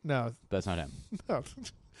 No. That's not him. No.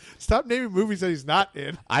 Stop naming movies that he's not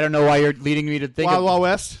in. I don't know why you're leading me to think Wild of... Wild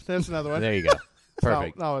West. That's another one. There you go.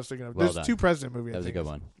 Perfect. No, I was thinking of. Well There's done. two president movies. That was a good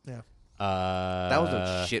one. Yeah. That was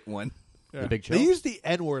a shit one. Yeah. The Big Chill? They use the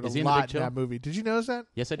N word a Is he in The lot Big in Chill? that movie. Did you notice that?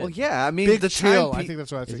 Yes, I did. Well, yeah. I mean, Big the Chill. time. I think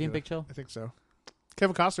that's what I was Is he thinking in of. Big Chill? I think so.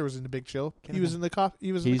 Kevin Costner was in the Big Chill. Kevin He was in the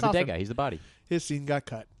He was in He's the the coffin. dead guy. He's the body. His scene got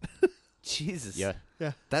cut. Jesus. Yeah.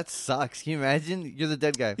 Yeah. That sucks. Can you imagine? You're the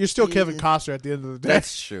dead guy. You're still Kevin Costner at the end of the day.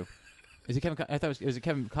 That's true. Is it Kevin? I thought was it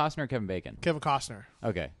Kevin Costner or Kevin Bacon? Kevin Costner.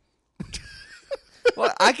 Okay.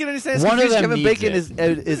 Well, I can understand. It's One of confusing. them Kevin needs Bacon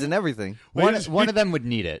it. is in everything. One of them would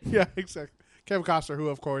need it. Yeah, exactly. Kevin Costner, who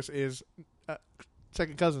of course is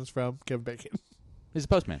second cousins from Kevin Bacon. He's a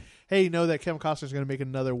postman. Hey, you know that Kevin Costner's going to make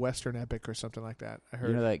another Western epic or something like that. I heard.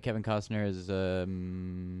 You know that Kevin Costner is.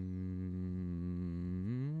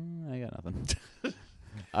 I got nothing.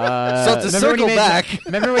 So to circle back,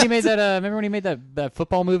 remember when he made that? Remember when he made that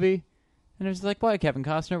football movie? And it was like, "What, Kevin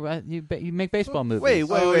Costner? You make baseball movies?"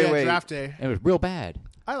 Wait. Draft Day. And it was real bad.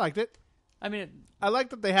 I liked it. I mean, I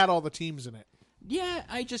liked that they had all the teams in it. yeah,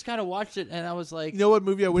 I just kind of watched it, and I was like, You know what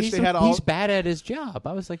movie I wish they had all? He's bad at his job.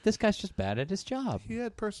 I was like, this guy's just bad at his job. He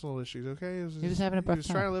had personal issues. Okay, He was having a He rough was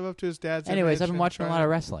time. trying to live up to his dad's. Anyways, image I've been and watching a trying lot of to-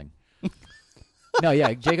 wrestling. No,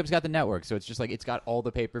 yeah, Jacob's got the network, so it's just like it's got all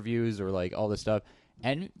the pay-per-views or like all this stuff,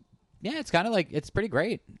 and yeah, it's kind of like it's pretty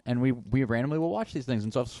great. And we randomly will watch these things,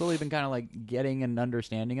 and so I've slowly been kind of like getting an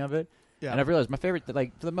understanding of it. Yeah. And I've realized my favorite,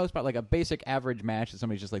 like for the most part, like a basic average match that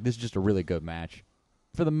somebody's just like, this is just a really good match.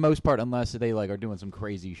 For the most part, unless they like are doing some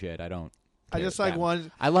crazy shit, I don't. I care just about like it. ones.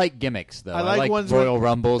 I like gimmicks though. I like ones Royal where-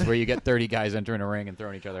 Rumbles where you get 30 guys entering a ring and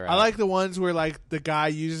throwing each other out. I like the ones where like the guy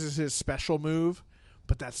uses his special move,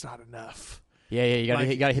 but that's not enough. Yeah, you gotta Like,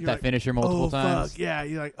 hit you're that like, finisher multiple times. Fuck. Yeah,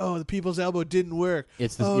 you're like, oh, the people's elbow didn't work.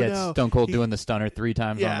 It's the Oh, it's no. Stone Cold He- doing the stunner 3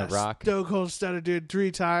 times Yeah, on the Rock. Stone Cold Stunner did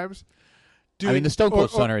 3 times. Dude, I mean, the Stone Cold or-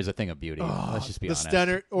 Stunner is a thing of beauty. Oh, Let's just be the honest.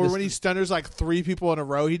 stunner, or when he stunners like 3 people in a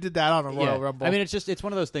row. He did that on a Royal Yeah. Rumble. I mean, it's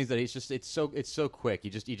one of those things that it's so quick. He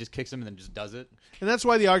just kicks him and then just does it. and that's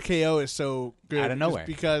why the RKO is so good. Out of is nowhere.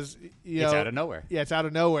 because you know, It's out of nowhere. Yeah, it's out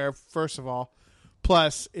of nowhere. First of all,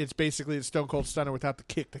 plus it's basically the Stone Cold Stunner without the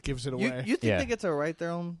kick that gives it away. you think Yeah. they get to write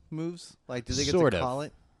their own moves? Like, do they get Sort to of. call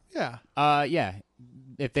it? yeah, Yeah.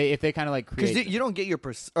 If they kind of like Because create, you don't get your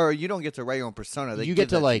or you don't get to write your own persona. They you give get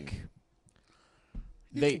to that like. you.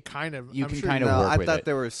 They can kind of. you I'm can sure kind of No, work I with thought it.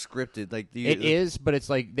 they were scripted. Like It is, but it's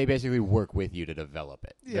like they basically work with you to develop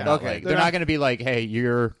it. Yeah. They're not, Okay. like, They're they're not not- going to be like, hey,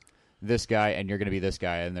 you're this guy and you're going to be this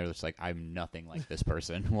guy, and they're just like, I'm nothing like this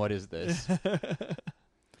person. What is this? like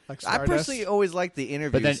I Stardust. personally always like the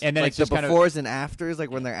interviews, and then like it's the just kind of- befores and afters,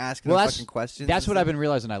 like when they're asking Well, them that's fucking questions. That's and what I've stuff. been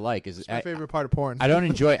realizing I like is It's my favorite part of porn. I don't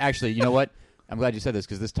enjoy. Actually, you know what? I'm glad you said this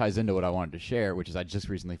because this ties into what I wanted to share, which is I just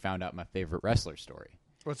recently found out my favorite wrestler story.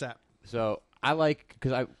 What's that? So I like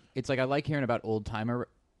because it's like I like hearing about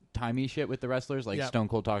timey shit with the wrestlers, like Yeah. Stone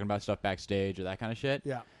Cold talking about stuff backstage or that kind of shit.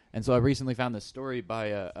 Yeah. And so I recently found this story by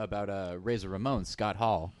about Razor Ramon, Scott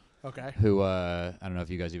Hall, Okay. who I don't know if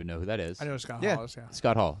you guys even know who that is. I know Scott Yeah. Hall is. Yeah.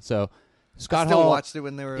 Scott Hall. So I Scott still Hall watched it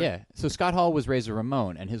when they were. Yeah. So Scott Hall was Razor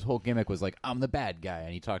Ramon, and his whole gimmick was like, I'm the bad guy.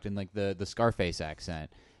 And he talked in like the Scarface accent.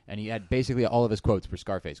 And he had basically all of his quotes were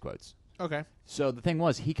Scarface quotes. Okay. So the thing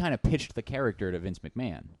was, he kind of pitched the character to Vince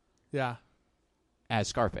McMahon Yeah. as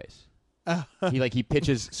Scarface. He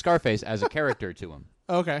pitches Scarface as a character to him.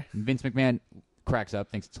 Okay. And Vince McMahon cracks up,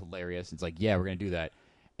 thinks it's hilarious. It's like, yeah, we're going to do that.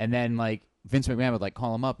 And then like Vince McMahon would like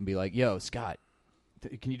call him up and be like, yo, Scott,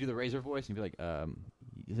 can you do the Razor voice? And he'd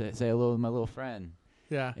be like, say hello to my little friend.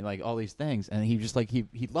 Yeah. And like all these things, and he just like he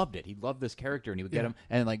loved it. He loved this character, and he would get Yeah. him.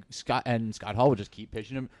 And like Scott Hall would just keep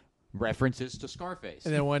pitching him references to Scarface.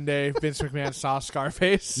 And then one day Vince McMahon saw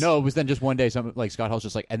Scarface. No, it was then just one day. Some like Scott Hall's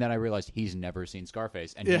just like, and then I realized he's never seen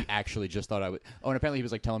Scarface, and Yeah. he actually just thought I would. Oh, and apparently he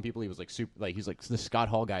was like telling people he was like super, like he's like this Scott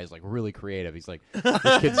Hall guy is like really creative. He's like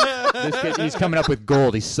this kid, he's coming up with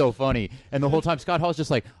gold. He's so funny, and the whole time Scott Hall's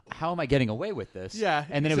just like, how am I getting away with this? Yeah,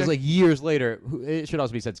 and then it was like years later. It should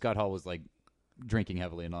also be said Scott Hall was like drinking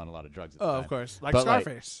heavily and on a lot of drugs. At the Oh, time. of course. Like But,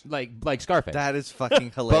 Scarface. like Scarface. That is fucking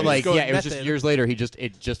hilarious. But like, going yeah, it was just method. years later. He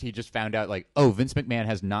just found out like, oh, Vince McMahon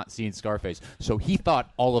has not seen Scarface, so he thought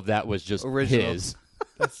all of that was just Original. his.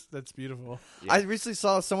 That's beautiful. I recently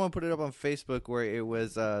saw someone put it up on Facebook where it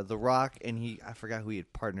was The Rock and I forgot who he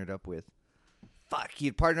had partnered up with. Fuck, he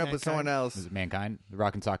had partnered up with Mankind? someone else. Was it Mankind, the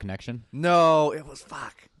Rock and Sock Connection? No, it was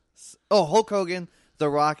fuck. Oh, Hulk Hogan, The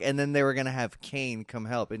Rock, and then they were gonna have Kane come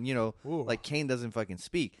help, and Ooh. like Kane doesn't fucking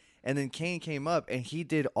speak, and then Kane came up and he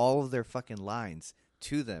did all of their fucking lines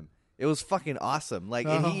to them. It was fucking awesome. Like,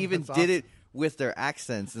 and Oh, he even that's did awesome. it with their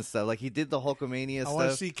accents and stuff. Like, he did the Hulkamania I want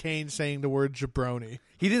to stuff. see Kane saying the word jabroni.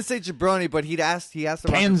 He didn't say jabroni, but he asked the Rock a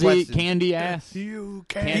Pansy, question. candy ass. You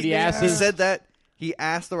Candy He asses. said that. He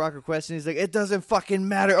asked the Rock a question. He's like, "It doesn't fucking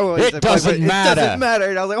matter." Oh, he's It like, doesn't "It matter." doesn't matter.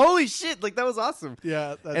 And I was like, "Holy shit!" Like, that was awesome.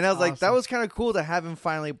 Yeah. That's And I was like, that awesome. was kind of cool to have him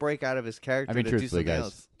finally break out of his character I mean, to do truthfully, something guys,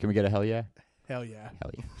 else. can we get a hell yeah? Hell yeah.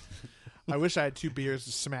 Hell yeah. I wish I had 2 beers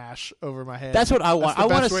to smash over my head. That's what I want. the I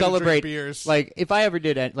want best to way drink celebrate. beers. Like, if I ever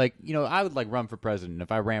did, like, you know, I would like run for president.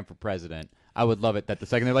 If I ran for president, I would love it that the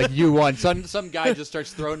second they're like, you won, some guy just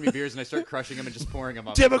starts throwing me beers and I start crushing them and just pouring them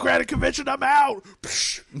up. Democratic convention, I'm out.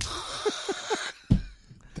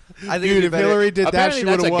 I think Dude, it'd be if better- Hillary did that, Apparently she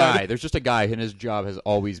that's would a have won. guy. There's just a guy, and his job has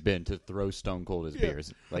always been to throw Stone Cold his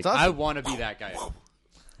beers. Like, That's awesome. I want to be that guy.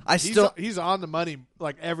 he's on the money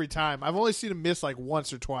like every time. I've only seen him miss like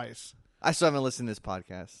once or twice. I still haven't listened to this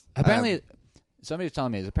podcast. Apparently, somebody was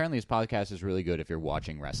telling me apparently his podcast is really good if you're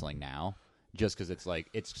watching wrestling now, just because it's like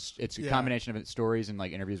it's a combination of stories and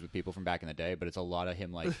like interviews with people from back in the day, but it's a lot of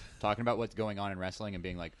him like talking about what's going on in wrestling and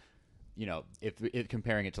being like, you know, if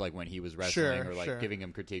comparing it to like when he was wrestling or like giving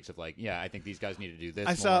him critiques of like, I think these guys need to do this.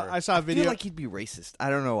 I saw a video. I feel like he'd be racist. I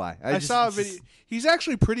don't know why. I saw a video. He's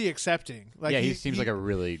actually pretty accepting. Like he seems like a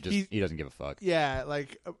really he doesn't give a fuck. Yeah,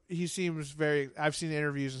 like he seems very. I've seen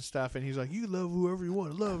interviews and stuff, and he's like, "You love whoever you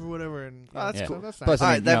want to love or whatever." And that's cool. So that's Plus,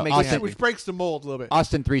 nice. that makes Austin, which breaks the mold a little bit.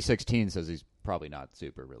 Austin 316 says he's probably not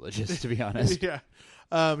super religious, to be honest. Yeah.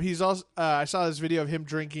 He's also. I saw this video of him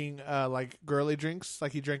drinking like girly drinks.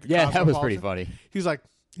 Like he drank. That was pretty funny. He's like,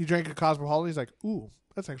 he drank a Cosmopolitan. He's like, ooh,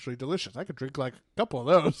 that's actually delicious. I could drink like a couple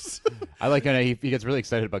of those. I like when he gets really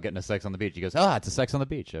excited about getting a sex on the beach. He goes, it's a sex on the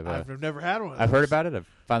beach. I've never had one. I've heard about it. I'm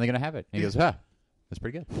finally gonna have it. And he goes, that's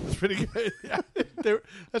pretty good. That's pretty good. Yeah.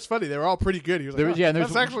 That's funny. They were all pretty good. He was like,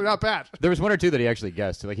 that's actually not bad. There was one or two that he actually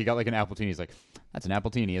guessed. Like he got like an Appletini. He's like, that's an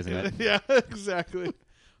Appletini, isn't it? Yeah, exactly.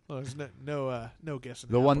 Well, there's no guessing.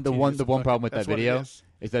 The one problem with that video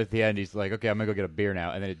is that at the end he's like, okay, I'm gonna go get a beer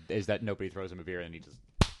now, and then is that nobody throws him a beer and he just.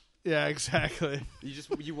 Yeah, exactly.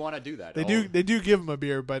 You want to do that. They do give him a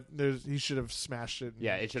beer, but he should have smashed it.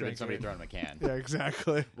 Yeah, it should have been somebody throwing him a can. Yeah,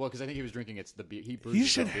 exactly. Well, because I think he was drinking the beer. He brewed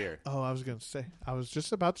his own beer. Oh, I was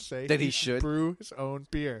just about to say that he should brew his own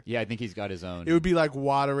beer. Yeah, I think he's got his own. It would be like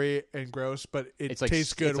watery and gross, but it like,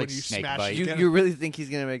 tastes good when like you snake smash bite. it. You really think he's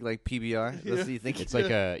gonna make like PBR? That's what you think? It's like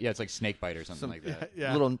it's like snake bite or something like that.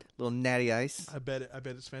 Yeah. Little natty ice. I bet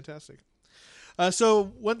it's fantastic. So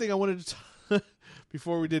one thing I wanted to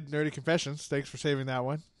before we did Nerdy Confessions, thanks for saving that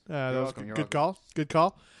one. That was welcome, good call. Good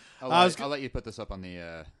call. I'll let you put this up on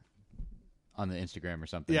the Instagram or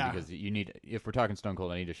something. Yeah. Because you need, if we're talking Stone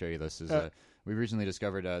Cold, I need to show you this. We recently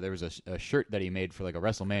discovered there was a shirt that he made for like a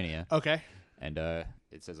WrestleMania. Okay. And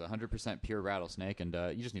it says 100% pure rattlesnake, and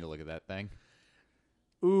you just need to look at that thing.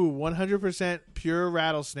 Ooh, 100% pure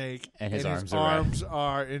rattlesnake, and his arms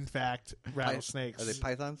are in fact rattlesnakes. Are they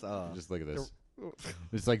pythons? Oh, just look at this.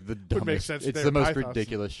 It's like the Would make dumbest. sense It's they're the most pythons.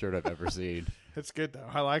 ridiculous shirt I've ever seen. It's good though.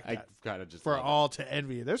 I like that. I kind of just for love all to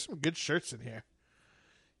envy. There's some good shirts in here.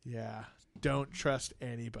 Yeah, don't trust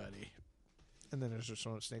anybody. And then there's just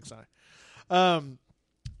one with snakes on it.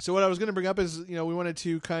 So what I was going to bring up is, we wanted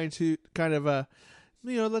to kind of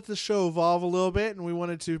let the show evolve a little bit, and we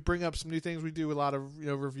wanted to bring up some new things. We do a lot of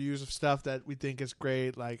reviews of stuff that we think is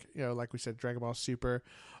great, like like we said, Dragon Ball Super.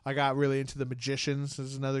 I got really into The Magicians. This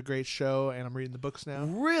is another great show, and I'm reading the books now.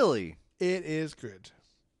 Really? It is good.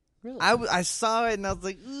 Really? I saw it and I was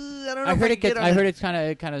like, I don't know. I heard it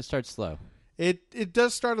kind of starts slow. It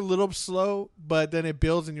does start a little slow, but then it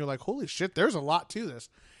builds, and you're like, holy shit, there's a lot to this.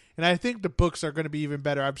 And I think the books are going to be even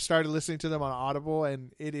better. I've started listening to them on Audible,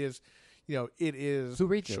 and it is. It is. Who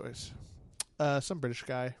reads choice. Some British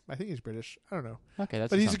guy. I think he's British. I don't know. Okay, that's.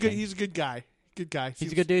 But he's a good guy. Good guy.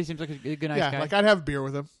 He's a good dude. He seems like a good, nice guy. Yeah, like I'd have a beer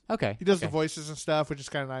with him. Okay. He does the voices and stuff, which is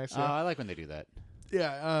kind of nice. Yeah. I like when they do that.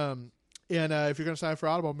 Yeah. And if you're going to sign up for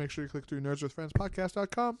Audible, make sure you click through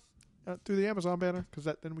nerdswithfriendspodcast.com through the Amazon banner, because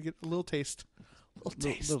then we get a little taste. Little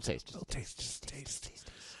taste. Just taste.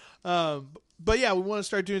 But yeah, we want to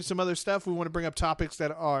start doing some other stuff. We want to bring up topics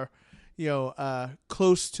that are,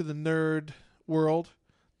 close to the nerd world,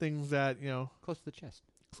 things that close to the chest,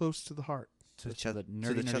 close to the heart, to the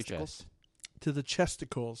nerdy chest, to the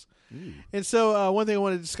chesticles. And so, one thing I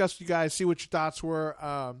wanted to discuss with you guys, see what your thoughts were.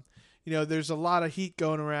 There's a lot of heat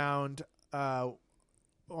going around on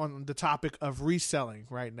the topic of reselling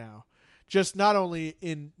right now. Just not only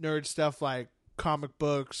in nerd stuff like comic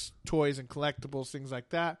books, toys, and collectibles, things like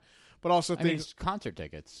that, but also concert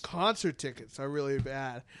tickets. Concert tickets are really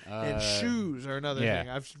bad, and shoes are another thing.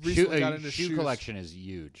 I've recently got into shoe collection is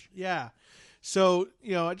huge. Yeah, so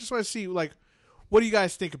I just want to see what do you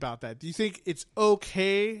guys think about that? Do you think it's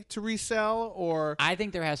okay to resell, or I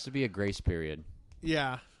think there has to be a grace period.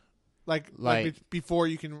 Yeah, like before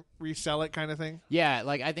you can resell it, kind of thing. Yeah,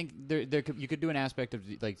 like I think there you could do an aspect of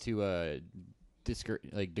to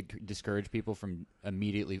discourage people from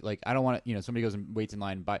immediately, like, I don't want to, somebody goes and waits in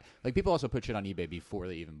line and buy, like, people also put shit on eBay before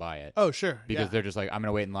they even buy it. Oh, sure. Because they're just like, I'm going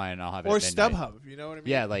to wait in line and I'll have it or at midnight. StubHub, you know what I mean?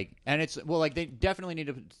 Yeah, like, and it's, well, like, they definitely need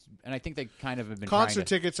to, and I think they kind of have been concert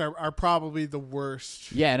tickets are probably the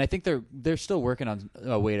worst. Yeah, and I think they're still working on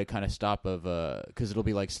a way to kind of stop because it'll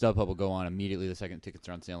be like StubHub will go on immediately the second tickets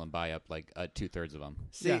are on sale and buy up like 2/3 of them.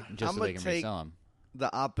 See, just so they can resell them.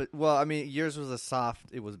 The opposite. Well, I mean, yours was a soft.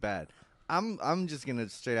 It was bad. I'm just gonna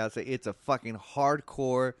straight out say it's a fucking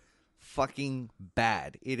hardcore fucking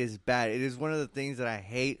bad. It is bad. It is one of the things that I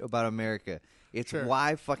hate about America. It's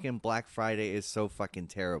why fucking Black Friday is so fucking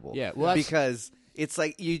terrible. Yeah, well, because it's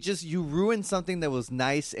like you ruin something that was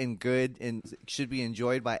nice and good and should be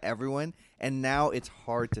enjoyed by everyone, and now it's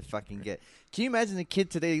hard to fucking get. Can you imagine the kid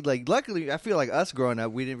today? Like, luckily, I feel like us growing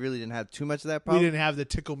up, we didn't have too much of that problem. We didn't have the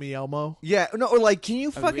Tickle Me Elmo. Yeah, no, or like, can you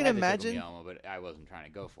I mean, fucking we had the imagine? Tickle Me Elmo, but I wasn't trying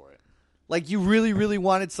to go for it. Like, you really, really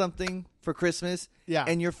wanted something for Christmas, Yeah.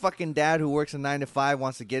 and your fucking dad who works a 9 to 5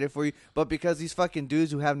 wants to get it for you, but because these fucking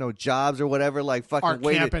dudes who have no jobs or whatever, like, fucking Are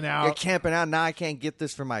camping out. You're camping out. Now I can't get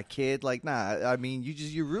this for my kid. Like, nah. I mean,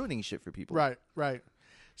 you're ruining shit for people. Right.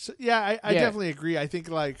 So I definitely agree. I think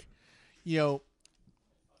like,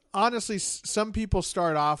 honestly, some people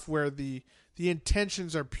start off where the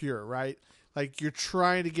intentions are pure, right? Like you're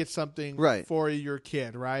trying to get something for your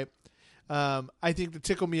kid, right? I think the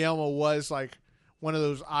Tickle Me Elmo was like one of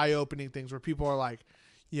those eye-opening things where people are like,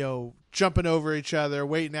 jumping over each other,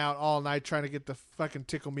 waiting out all night trying to get the fucking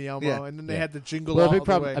Tickle Me Elmo, and then they had the jingle all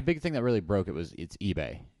the way. A big thing that really broke it's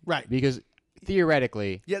eBay, right? Because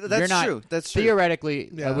theoretically, that's true. That's true. Theoretically,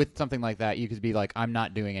 with something like that, you could be like, I'm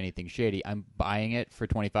not doing anything shady. I'm buying it for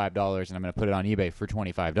 $25, and I'm going to put it on eBay for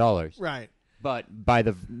 $25. Right. But by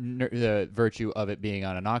the virtue of it being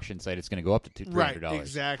on an auction site, it's going to go up to $300. Right,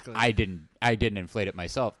 exactly. I didn't inflate it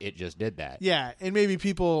myself. It just did that. Yeah, and maybe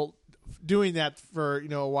people doing that for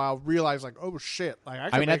a while realize like, oh shit, like I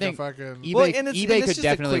could make a fucking eBay could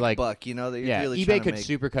definitely a quick like buck, that you're really eBay could make.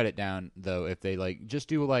 super cut it down though if they like just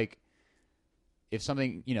do like. If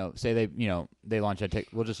something, say they launch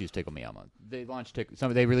we'll just use Tickle Me Elmo. They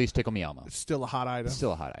release Tickle Me Elmo. It's still a hot item. It's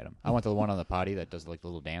still a hot item. I want the one on the potty that does like the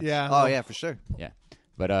little dance. Yeah. Oh yeah, for sure. Yeah.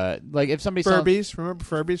 But like if somebody Furbies, remember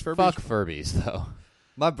Furbies? Fuck Furbies though.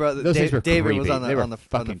 My brother Those things were David was creepy. on the They were on the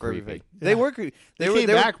fucking Furby creepy. thing. They were creepy. They came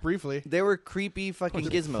back briefly. They were creepy fucking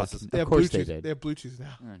gizmos. They have course they Bluetooth. did. They have Bluetooth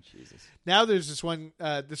now. Oh Jesus. Now there's this one.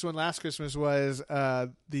 This one last Christmas was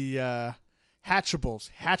the Hatchimals.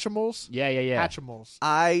 Hatchimals. Yeah. Hatchimals.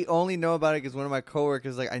 I only know about it because one of my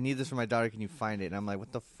coworkers like, I need this for my daughter. Can you find it? And I'm like,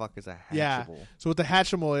 what the fuck is a Hatchimal? Yeah. So what the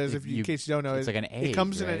Hatchimal is, in case you don't know, it's like an egg. It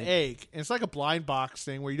comes in right? an egg, and it's like a blind box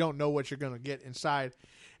thing where you don't know what you're going to get inside,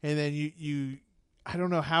 and then you I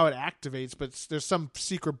don't know how it activates, but there's some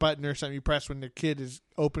secret button or something you press when the kid is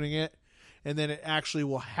opening it, and then it actually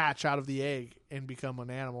will hatch out of the egg and become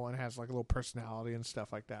an animal and has like a little personality and stuff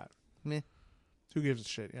like that. Meh. Who gives a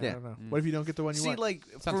shit? Yeah, Yeah. I don't know. What if you don't get the one you want? like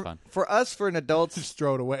Sounds fun. for us, for an adult, Just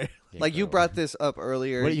throw it away. like you brought this up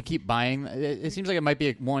earlier. What do you keep buying? It seems like it might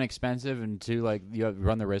be one expensive, and two like you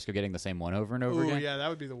run the risk of getting the same one over and over Ooh, again. yeah, that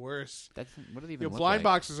would be the worst. What do they even look blind like?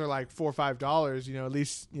 boxes are like $4 or $5. At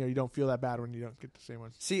least you don't feel that bad when you don't get the same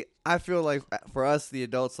one. See, I feel like for us, the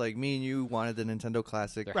adults, like me and you, wanted the Nintendo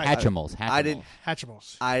Classic. They're Right. Hatchimals. I didn't.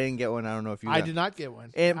 Hatchimals. I didn't get one. I don't know if you. I got. did not get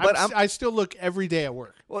one. But I still look every day at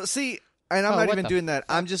work. Well, see, and I'm not what even the doing that.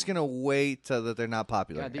 I'm just gonna wait till that they're not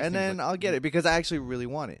popular, God, these and things then look- I'll get it because I actually really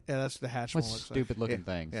want it. Yeah, that's the Hatchimal. What looks stupid looking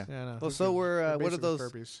things? Yeah. Yeah, I know. Well, Who so cares? we're They're what are basically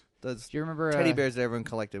those? Furbies. Those Do you remember teddy bears that everyone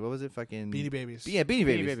collected? What was it? Fucking Beanie Babies. Yeah, Beanie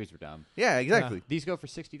Babies. Beanie Babies were dumb. Yeah, exactly. These go for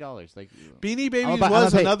 $60. Like Beanie Babies I'm was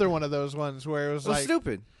gonna pay- another one of those ones where it was It was like,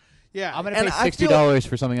 stupid. yeah, I'm gonna And pay I feel- $60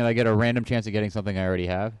 for something that I get a random chance of getting something I already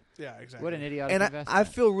have. yeah, exactly. What an idiotic And investment. I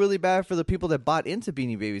feel really bad for the people that bought into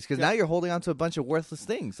Beanie Babies because now you're holding on to a bunch of worthless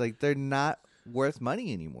things. Like they're not worth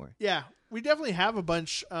money anymore. Yeah, we definitely have a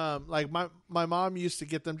bunch. Like my mom used to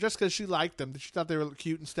get them just because she liked them. She thought they were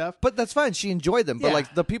cute and stuff. But that's fine. She enjoyed them. But Yeah.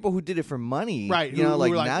 like the people who did it for money, Right. You know, who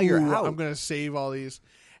like were now you're "Ooh, out. I'm going to save all these.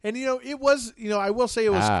 And it was, I will say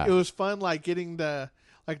it was fun like getting the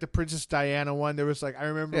Princess Diana one. There was like I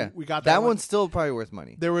remember we got that one. one's still probably worth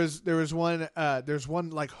money. There was one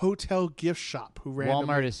like hotel gift shop who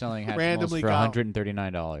Walmart is selling Hatchimals randomly for got-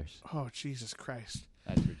 $139. Oh Jesus Christ.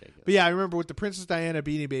 That's ridiculous. But yeah, I remember with the Princess Diana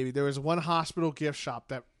Beanie Baby, there was one hospital gift shop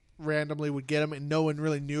that randomly would get them, and no one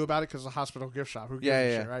really knew about it because the hospital gift shop. Who gives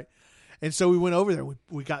a shit, right? And so we went over there.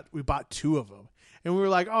 We bought 2 of them, and we were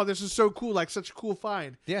like, "Oh, this is so cool! Like such a cool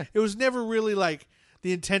find." Yeah. It was never really like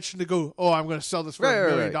the intention to go, "Oh, I'm going to sell this for $1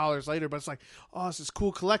 million later." But it's like, "Oh, this is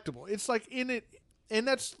cool collectible." It's like in it, and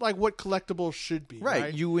that's like what collectibles should be,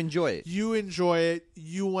 right? You enjoy it. You enjoy it.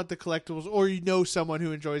 You want the collectibles, or you know someone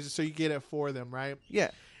who enjoys it, so you get it for them, right?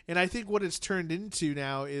 Yeah. And I think what it's turned into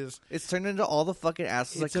now is It's turned into all the fucking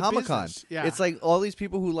asses like It's a Comic-Con. business, yeah. It's like all these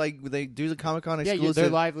people who like they do the Comic-Con Yeah, exclusive. their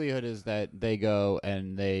livelihood is that they go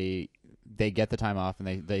and they get the time off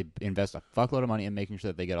and they invest a fuckload of money in making sure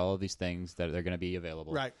that they get all of these things that they're going to be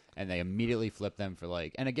available. Right. And they immediately flip them for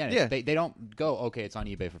like, and again, Yeah. they don't go, okay, it's on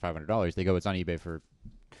eBay for $500. They go, it's on eBay for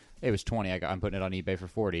It was 20. I'm putting it on eBay for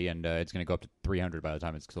 40, and it's going to go up to 300 by the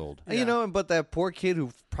time it's sold. And, you know, but that poor kid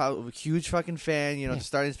who probably a huge fucking fan, you know,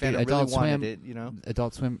 starting his fan, Dude, really Adult wanted Swim, it, you know.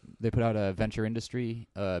 Adult Swim, they put out a Venture Industry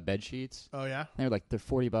bed sheets. Oh yeah. They were like they're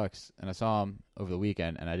 $40, and I saw them over the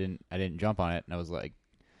weekend, and I didn't jump on it, and I was like,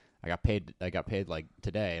 I got paid like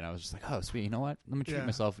today, and I was just like, oh sweet, you know what? Let me treat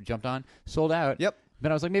myself. Jumped on, sold out. Yep.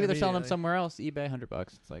 Then I was like, maybe they're selling them Immediately. somewhere else. eBay, $100.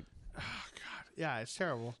 It's like, Oh God. Yeah, it's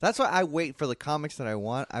terrible. That's why I wait for the comics that I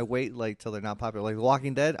want. I wait like till they're not popular. Like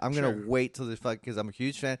Walking Dead, I'm gonna Sure. wait till they because I'm a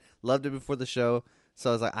huge fan. Loved it before the show, so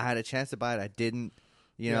I was like, I had a chance to buy it. I didn't.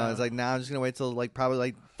 You know, Yeah. it's like now I'm just gonna wait till like probably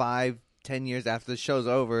like 5-10 years after the show's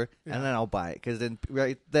over, Yeah. and then I'll buy it because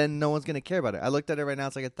then no one's gonna care about it. I looked at it right now;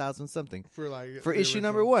 it's like 1,000 something For like for the issue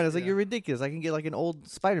number original. 1. It's like Yeah. you're ridiculous. I can get like an old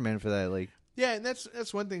Spider-Man for that. Like, Yeah, and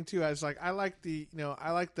that's one thing too. I was like, I like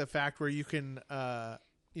the fact where you can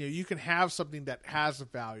you can have something that has a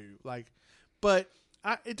value, like, but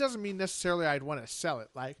it doesn't mean necessarily I'd want to sell it.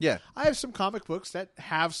 Like, yeah, I have some comic books that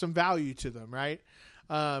have some value to them, right?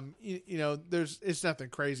 You know, it's nothing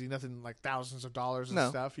crazy, nothing like thousands of dollars and No.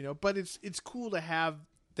 stuff, you know, but it's cool to have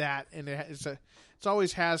that, and it's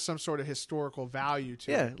always has some sort of historical value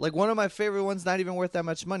to yeah. it. Like one of my favorite ones, not even worth that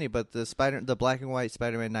much money, but the black and white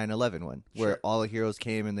Spider-Man 9/11 one, where Sure. all the heroes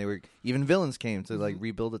came and they were even villains came to like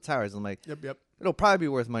rebuild the towers. I'm like, Yep. it'll probably be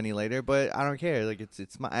worth money later, but I don't care. Like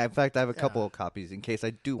it's my. In fact, I have a couple Yeah. of copies in case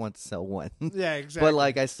I do want to sell one. Yeah, exactly. But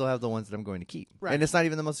like, I still have the ones that I'm going to keep, Right. and it's not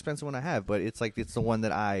even the most expensive one I have, but it's like it's the one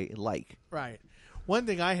that I like. Right. One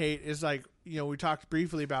thing I hate is like, you know, we talked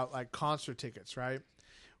briefly about like concert tickets, right?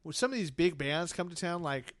 When some of these big bands come to town,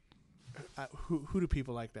 like who do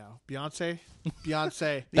people like now? Beyonce. That's Yeah,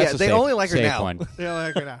 a they safe- only like her safe now. one. They don't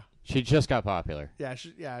like her now. She just got popular. Yeah,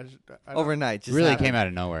 I don't- Overnight, just Really happened. came out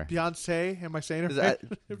of nowhere. Beyonce. Am I saying her? Is right?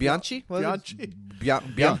 that Bianchi? What is Bianchi. it?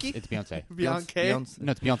 Bianchi? It's Beyonce. Bianca. Beyonce.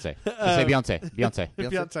 No, it's Beyonce. Just say Beyonce. Beyonce.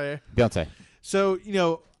 Beyonce. Beyonce. So you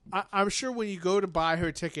know, I'm sure when you go to buy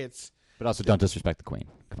her tickets, But also, don't disrespect the Queen.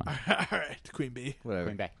 Come on, all right, Queen Bee. Whatever.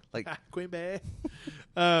 Queen Bey. Like, Queen Bee.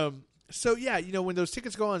 So yeah, you know, when those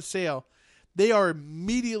tickets go on sale, they are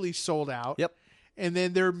immediately sold out. Yep. And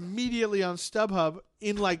then they're immediately on StubHub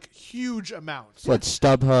in like huge amounts. So it's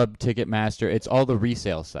StubHub, Ticketmaster. It's all the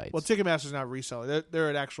resale sites. Well, Ticketmaster's not reselling; they're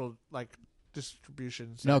an actual like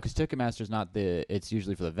distributions. No, because Ticketmaster's not the. It's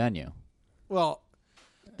usually for the venue. Well,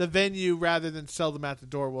 the venue, rather than sell them at the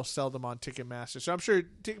door, will sell them on Ticketmaster. So I'm sure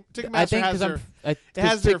Ticketmaster has their it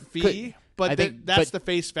has their fee, but that's the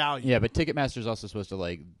face value. Yeah, but Ticketmaster's also supposed to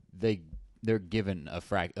like they're given a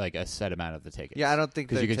set amount of the tickets. yeah, I don't think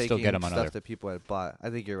 'Cause they're you can taking still get 'em on stuff other- that people had bought. I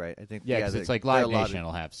think you're right. I think Yeah, because it's like they're Live allowed Nation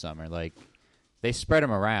will have some, or like they spread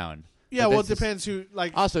them around. Yeah, But well, it that's just- depends who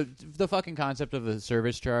like. Also, the fucking concept of the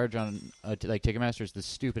service charge on like Ticketmaster is the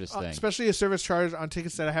stupidest thing. Especially a service charge on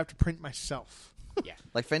tickets that I have to print myself. Yeah,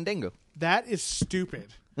 like Fandango. That is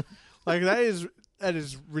stupid. Like that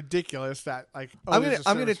is ridiculous. That like I'm there's a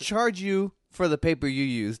gonna service- charge you for the paper you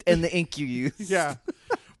used and the ink you used. Yeah.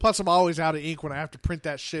 Plus, I'm always out of ink when I have to print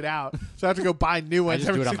that shit out, so I have to go buy new I ones. just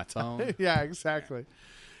do every it on my single phone. time. Yeah, exactly.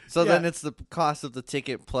 So Yeah. then it's the cost of the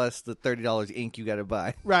ticket plus the $30 ink you got to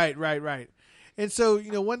buy. Right. And so,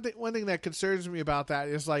 you know, one thing that concerns me about that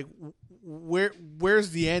is like, where's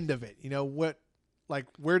the end of it? You know,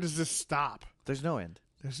 where does this stop? There's no end.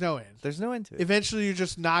 There's no end. There's no end to it. Eventually, you're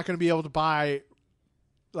just not going to be able to buy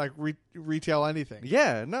like retail anything.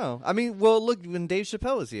 Yeah, no. I mean, well, look, when Dave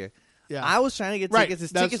Chappelle was here, Yeah, I was trying to get Right.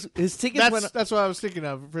 tickets. That's- His tickets went that's what I was thinking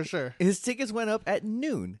of for sure. his tickets went up at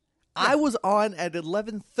noon. I was on at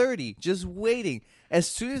 11:30, just waiting. As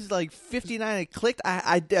soon as like 59 had clicked,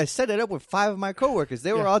 I set it up with 5 of my coworkers.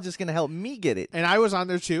 They were Yeah. all just gonna help me get it. And I was on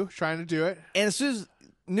there too, trying to do it. And as soon as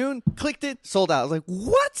noon clicked it, sold out. I was like,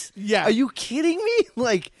 "What? Yeah. Are you kidding me?"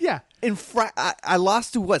 Like, Yeah. I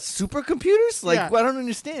lost to what, supercomputers? Like, Yeah. I don't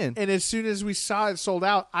understand. And as soon as we saw it sold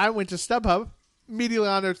out, I went to StubHub, immediately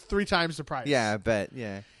on there 3 times the price. Yeah, I bet.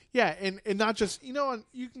 Yeah. Yeah, and not just, you know,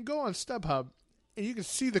 you can go on StubHub and you can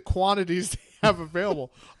see the quantities they have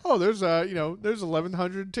available. Oh, there's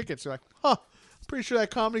 1,100 tickets. You're like, huh, pretty sure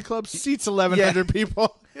that comedy club seats 1,100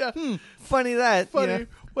 people. Yeah, Funny that. funny. You know?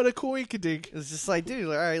 What a coinkydink. It's just like, dude,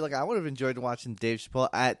 like, all right, like I would have enjoyed watching Dave Chappelle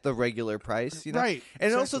at the regular price, you know? Right, And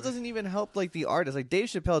it also exactly. doesn't even help like the artist. Like Dave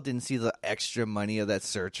Chappelle didn't see the extra money of that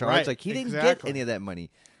surcharge. Right, Like he didn't exactly. get any of that money.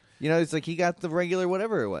 You know, it's like he got the regular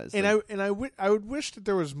whatever it was. And Like, I would wish that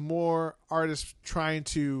there was more artists trying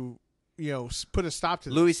to, you know, put a stop to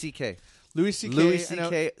this. Louis C.K. Louis C.K. Louis I know-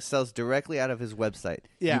 C.K. sells directly out of his website.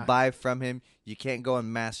 Yeah. You buy from him. You can't go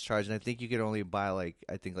on mass charge, and I think you can only buy like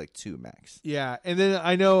 2 max. Yeah, and then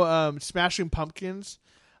I know Smashing Pumpkins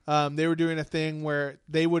they were doing a thing where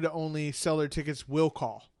they would only sell their tickets will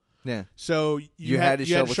call. Yeah. So you had to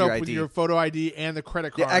show up with your photo ID and the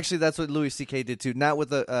credit card. Yeah, actually, that's what Louis C.K. did too. Not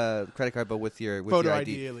with the credit card, but with your photo your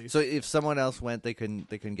ID at least. So if someone else went, they couldn't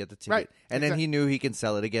get the ticket. Right. And then he knew he can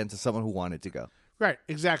sell it again to someone who wanted to go. Right.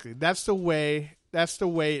 Exactly. That's the way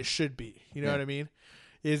it should be. You know what I mean?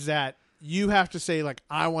 Is that you have to say, like,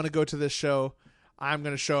 I want to go to this show. I'm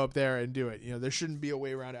going to show up there and do it. You know, there shouldn't be a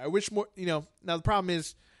way around it. I wish more. You know, now the problem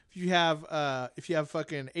is. If you have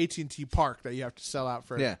fucking AT&T Park that you have to sell out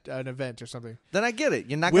for an event or something, then I get it.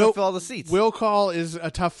 You're not going to fill all the seats. Will call is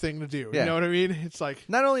a tough thing to do. Yeah. You know what I mean? It's like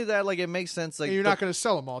not only that, like it makes sense. Like you're not going to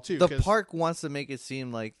sell them all too. The park wants to make it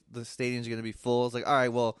seem like the stadium's going to be full. It's like, all right,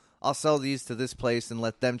 well, I'll sell these to this place and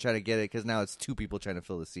let them try to get it because now it's 2 people trying to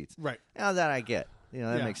fill the seats. Right. Now that I get,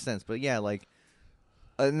 that makes sense. But yeah, like.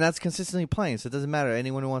 And that's consistently playing, so it doesn't matter.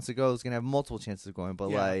 Anyone who wants to go is going to have multiple chances of going.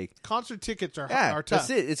 But like concert tickets are tough.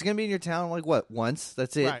 That's it. It's going to be in your town like what once.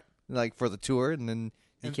 That's it. Right. Like for the tour, and then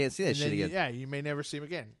you can't see that shit again. Yeah, you may never see him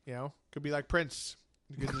again. You know, could be like Prince.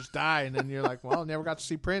 You could just die, and then you're like, well, never got to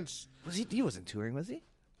see Prince. Was he? He wasn't touring, was he?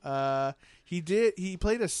 He did. He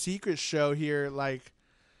played a secret show here. Like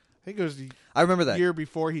I think it was I remember that year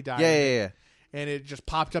before he died. Yeah. And it just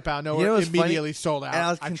popped up out of nowhere. Immediately sold out. And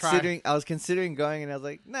I was considering going, and I was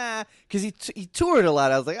like, nah, because he toured a lot.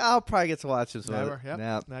 I was like, I'll probably get to watch him. Never. Yep.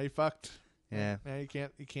 Nah. Now you fucked. Yeah. Now you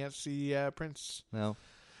can't see Prince. No.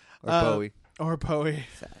 Or Bowie.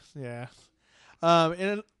 Sad. Yeah.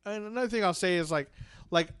 And another thing I'll say is like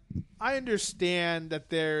I understand that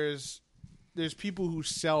there's people who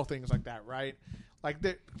sell things like that, right? Like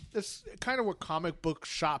that's kind of what comic book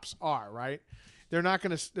shops are, right? They're not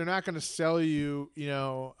gonna sell you. You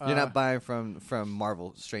know, you're not buying from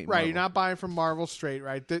Marvel straight. Right, Marvel. you're not buying from Marvel straight.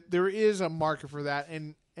 Right, there is a market for that,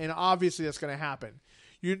 and obviously that's going to happen.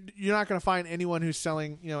 You're not going to find anyone who's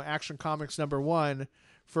selling Action Comics #1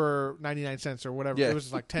 for 99 cents or whatever. Yeah. It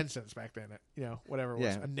was like 10 cents back then. Whatever it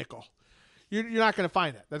was, a nickel. You're not going to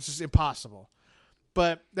find that. That's just impossible.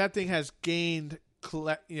 But that thing has gained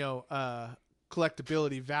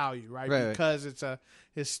collectability value, right? Because it's a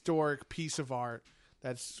historic piece of art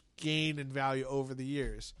that's gained in value over the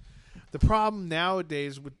years. The problem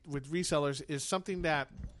nowadays with resellers is something that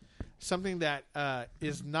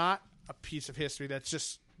is not a piece of history that's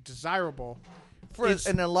just desirable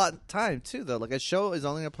and a lot of time too, though. Like a show is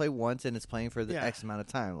only gonna play once, and it's playing for the X amount of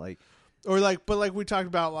time. But we talked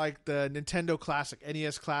about like the Nintendo Classic,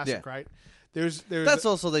 NES Classic, right? That's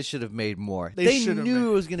also they should have made more. They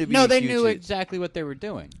knew it was going to be. No, they knew exactly what they were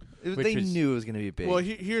doing. They knew it was going to be big. Well,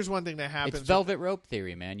 here's one thing that happens. It's velvet rope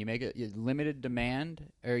theory, man. You make it limited demand,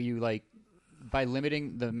 or you by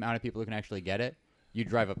limiting the amount of people who can actually get it, you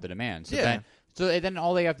drive up the demand. So then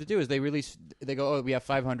all they have to do is they go, oh, we have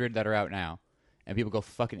 500 that are out now, and people go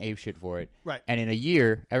fucking apeshit for it. Right. And in a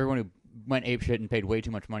year, everyone who went apeshit and paid way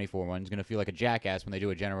too much money for one is going to feel like a jackass when they do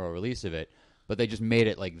a general release of it. But they just made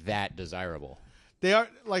it like that desirable. They are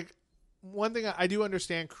like one thing I do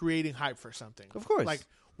understand creating hype for something. Of course. Like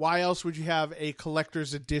why else would you have a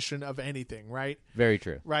collector's edition of anything, right? Very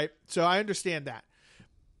true. Right. So I understand that.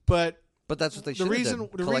 But that's what they should have done.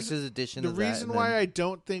 Collector's edition. The reason why I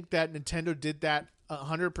don't think that Nintendo did that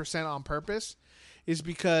 100% on purpose is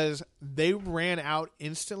because they ran out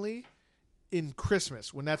instantly in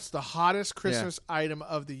Christmas when that's the hottest Christmas item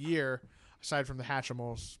of the year, aside from the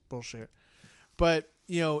Hatchimals bullshit. But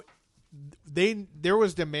there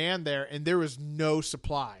was demand there, and there was no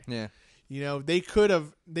supply. Yeah, they could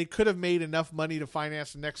have made enough money to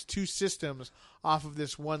finance the next 2 systems off of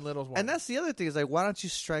this one little one. And that's the other thing is like, why don't you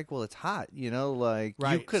strike while it's hot? You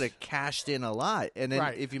could have cashed in a lot, and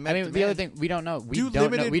then if you met the other thing we don't know, we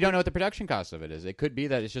don't know what the production cost of it is. It could be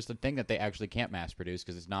that it's just a thing that they actually can't mass produce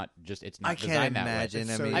because it's not designed that way. I can't imagine.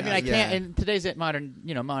 I can't in today's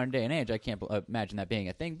modern day and age. I can't imagine that being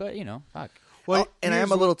a thing. But fuck. Well, and I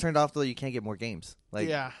am a little turned off though. You can't get more games. But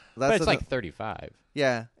it's like 35.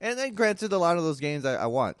 Yeah, and then granted, a lot of those games I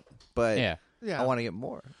want, but I want to get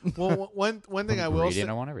more. Well, one thing I will say,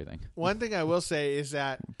 I want everything. One thing I will say is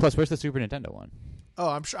that plus, where's the Super Nintendo one? Oh,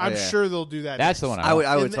 I'm sure they'll do that. That's the one I would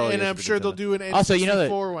totally. And I'm sure they'll do an N64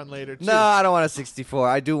 also, one later too. No, I don't want a 64.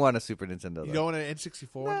 I do want a Super Nintendo. Though. You don't want an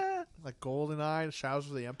N64? Nah. Like GoldenEye, Shadows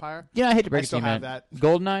of the Empire? Yeah, I hate to break it to you, man. That.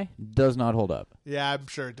 GoldenEye does not hold up. Yeah, I'm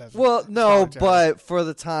sure it doesn't. Well, no, but for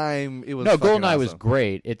the time, it was GoldenEye awesome. was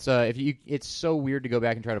great. It's it's so weird to go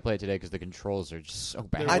back and try to play it today because the controls are just so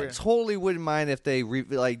bad. I totally wouldn't mind if they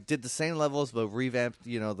did the same levels but revamped,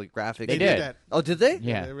 the graphics. They did that. Oh, did they?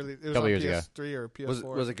 Yeah, it was couple on years PS3 ago. or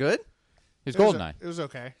PS4. Was it good? It's GoldenEye. It was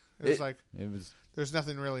okay. It was It was. there's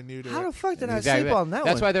nothing really new to How it. the fuck did I Exactly. sleep on that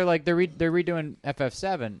That's one? why they're like they're redoing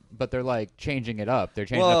FF7, but they're like changing it up. They're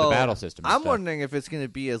changing up the battle system. and I'm stuff. wondering if it's going to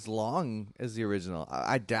be as long as the original.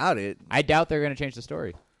 I doubt it. I doubt they're going to change the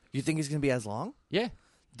story. You think it's going to be as long? Yeah,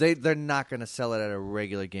 They're not going to sell it at a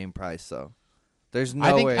regular game price, though. There's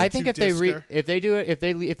no way. I think if they Two-discer. if they do it if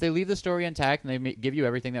they leave the story intact and they give you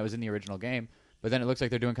everything that was in the original game, but then it looks like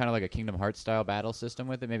they're doing kind of like a Kingdom Hearts style battle system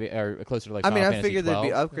with it, maybe or closer to like. I mean, Final I figured Fantasy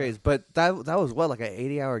there'd be 12. upgrades, but that was what, like an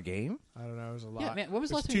 80-hour game? I don't know. It was a lot. Yeah, man. When was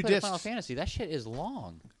the There's last time you 2 played discs. Final Fantasy? That shit is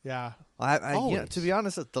long. Yeah. To be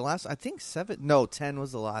honest, the last, I think 10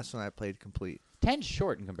 was the last one I played complete. 10's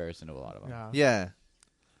short in comparison to a lot of them. Yeah. Yeah.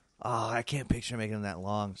 Oh, I can't picture making them that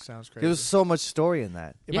long. Sounds crazy. There was so much story in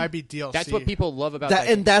that. It Yeah. might be DLC. That's what people love about That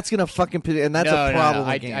that. and that's gonna fucking and that's no, a problem.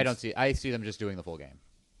 No, with games. I don't see. I see them just doing the full game.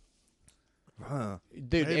 Huh.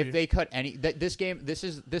 Dude, Maybe. if they cut any this game, this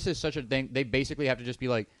is such a thing. They basically have to just be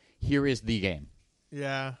like, here is the game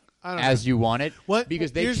Yeah. I don't as you want it. What-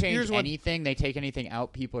 Because they here's change what- anything, they take anything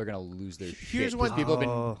out, people are gonna lose their Here's shit. what- 'Cause people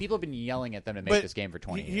Oh. have been yelling at them to make But this game for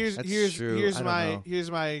 20 years. That's true. I don't know.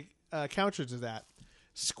 Here's my counter to that.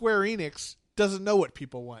 Square Enix doesn't know what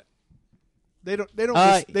people want. They don't. They don't.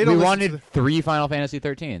 They don't. we listen wanted to 3 Final Fantasy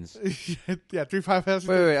 13s. yeah, 3-5 has.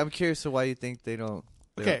 Wait. I'm curious to why you think they don't.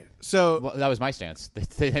 Okay, so Well, that was my stance.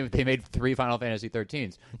 They made 3 Final Fantasy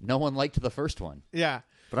 13s. No one liked the first one. yeah.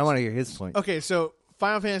 But I want to hear his point. Okay, so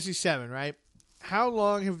Final Fantasy VII, right? How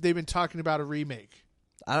long have they been talking about a remake?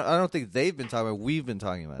 I don't think they've been talking about. We've been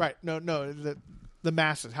talking about it Right. No. The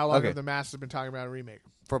masses. How long Okay. have the masses been talking about a remake?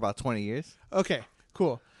 for about 20 years. Okay,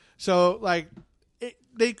 cool. So like,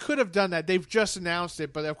 they could have done that. They've just announced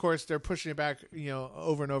it, but of course they're pushing it back,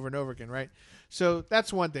 over and over and over again, right? So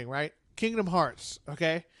that's one thing, right? Kingdom Hearts,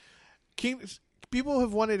 okay? People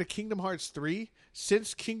have wanted a Kingdom Hearts 3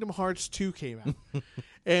 since Kingdom Hearts 2 came out.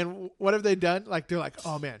 And what have they done? Like, they're like,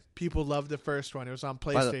 oh man, people love the first one. It was on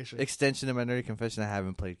By the PlayStation. extension of my nerdy confession, I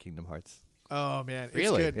haven't played Kingdom Hearts. Oh man, it's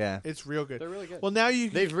Really? good. Yeah. It's real good. They're really good. Well, now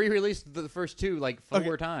They've re-released the first 2 like 4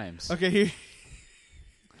 Okay. times. okay.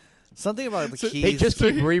 Something about the So- keys. They just So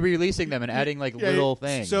keep re-releasing them and adding like Yeah, little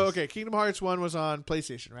things. So okay, Kingdom Hearts 1 was on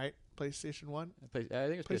PlayStation, right? PlayStation 1, I think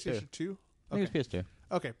it's PS2. PlayStation 2. I think it's PS2.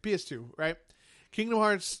 Okay, PS2, right? Kingdom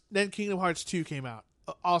Hearts 2 came out,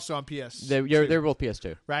 also on PS. They're both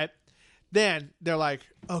PS2. right? Then they're like,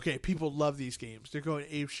 okay, people love these games. They're going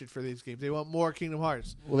apeshit for these games. They want more Kingdom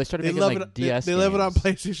Hearts. Well, they started They making love like it. DS. They love it on games.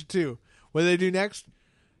 PlayStation 2. What do they do next?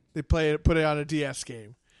 They put it on a DS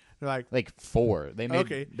game. They're like, 4. They made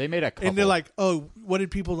Okay. They made a couple. and they're like, oh, what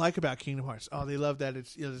did people like about Kingdom Hearts? Oh, they love that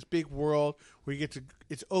it's this big world where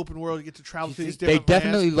it's open world. You get to travel to these they different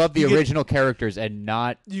definitely lands. love the You get- original characters and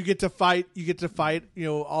not. You get to fight.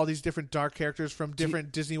 All these different dark characters from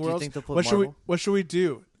different Disney you worlds. think they'll put What Marvel? should we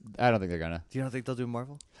do? I don't think they're gonna. Do you not think they'll do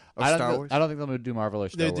Marvel or I don't. Star Wars? I don't think they'll do Marvel or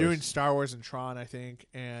Star They're Wars. doing Star Wars and Tron, I think,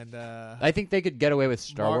 and I think they could get away with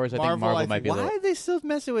Star Wars. I think Marvel, Marvel I might think- be Why are they still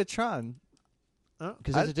messing with Tron?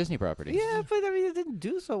 because it's a Disney property. Yeah, but I mean, it didn't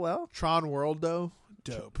do so well. Tron World though,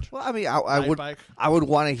 dope. Well, I mean, I Night would Bike.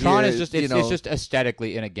 want to hear. Tron is just you it's know, just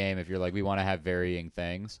aesthetically in a game. If you're like, we want to have varying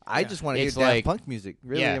things. I Yeah. just want to hear It's Daft like- Punk music.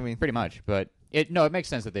 Really, yeah, I mean, pretty much. But it makes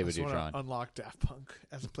sense that they would Just do wanna Tron. unlock Daft Punk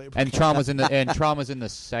as a playable. And Tron was in the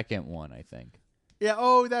second one, I think. Yeah.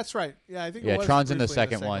 Oh, that's right. Yeah, I think. Yeah, it was Tron's in the briefly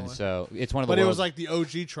second one, so it's one of the. but it worlds. was like the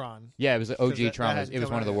OG Tron. yeah, it was the OG that Tron. hadn't It was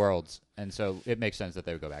come one of out the yet. worlds, and so it makes sense that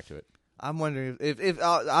they would go back to it. I'm wondering if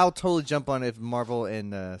I'll totally jump on if Marvel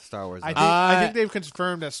and Star Wars. I think they've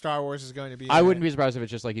confirmed that Star Wars is going to be. I wouldn't be surprised if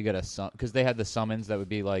it's just like you get because they had the summons that would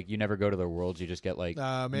be like you never go to the worlds, you just get like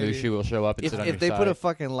maybe. Mushu will show up and sit on if your they side. put a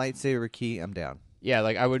fucking lightsaber key, I'm down. Yeah,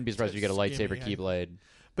 like I wouldn't be surprised if you get a Skinny, lightsaber yeah. keyblade.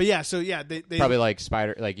 But yeah, so yeah, they Probably like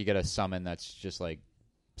Spider, like you get a summon that's just like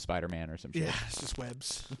Spider-Man or some shit. yeah, it's just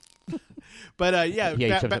webs. But yeah,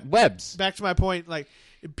 Yeah, webs. back to my point. Like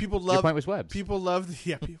people Your love point was webs. people love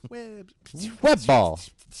webs. Web ball.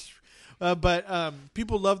 But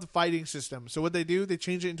people love the fighting system. So what they do, they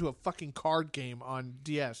change it into a fucking card game on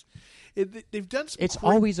DS. They've done some. It's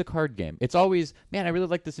always a card game. It's always, man, I really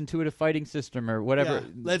like this intuitive fighting system or whatever.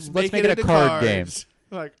 Yeah, let's make it it a into card cards. game.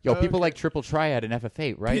 Like, Yo, people okay. like Triple Triad and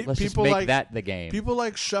FF8, right? Let's just people make like- that the game. People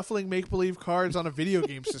like shuffling make believe cards on a video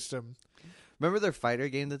game system. Remember their fighter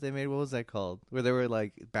game that they made? What was that called? Where they were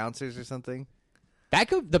like bouncers or something?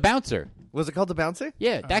 The Bouncer. Was it called the Bouncer?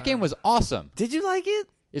 Yeah, that game was awesome. Did you like it?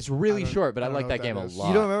 It's really I don't- short, but I I don't like know that what game that a is. lot.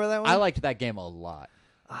 You don't remember that one? I liked that game a lot.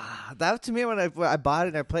 That to me when I bought it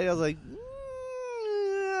and I played, I was like,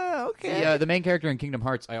 okay. The main character in Kingdom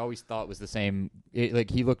Hearts, I always thought was the same. He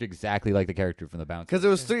looked exactly like the character from the Bounty. Because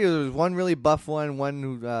there was three. There was one really buff one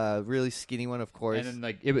really skinny one, of course. And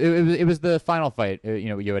then it was the final fight.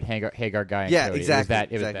 You had Hagar guy. And Cody.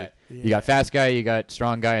 Exactly. It was that. Yeah. You got fast guy, you got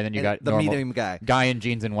strong guy, and then you got the normal medium guy in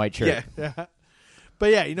jeans and white shirt. Yeah. Yeah.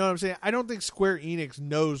 But yeah, you know what I'm saying? I don't think Square Enix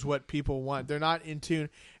knows what people want. They're not in tune.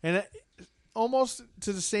 And almost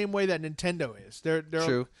to the same way that Nintendo is. They're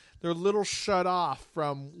True. They're a little shut off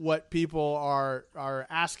from what people are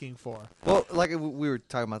asking for. Well, like we were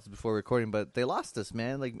talking about this before recording, but they lost us,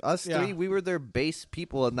 man. Like us three, we were their base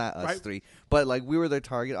people, not us three, but like we were their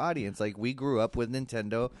target audience. Like we grew up with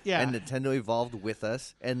Nintendo, and Nintendo evolved with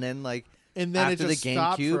us, and then after the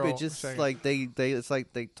GameCube, it just like it's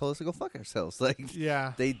like they told us to go fuck ourselves. Like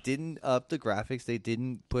they didn't up the graphics, they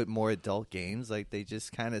didn't put more adult games. Like they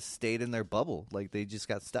just kind of stayed in their bubble. Like they just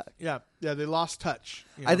got stuck. Yeah, they lost touch.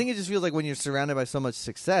 I think it just feels like when you're surrounded by so much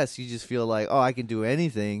success, you just feel like, oh, I can do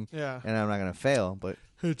anything, and I'm not gonna fail. But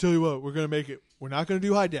hey, tell you what, we're gonna make it. We're not gonna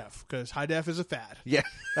do high def because high def is a fad. Yeah,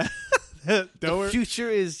 the future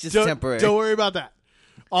is just temporary. Don't worry about that.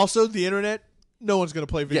 Also, the internet. No one's going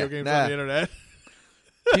to play video games on the internet.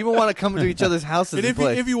 People want to come to each other's houses and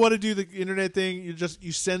play. If you want to do the internet thing,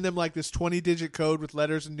 you send them like this 20-digit code with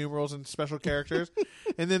letters and numerals and special characters,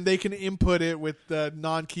 and then they can input it with the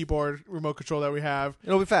non-keyboard remote control that we have.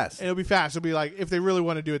 It'll be fast. It'll be like if they really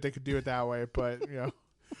want to do it, they could do it that way. But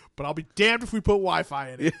but I'll be damned if we put Wi-Fi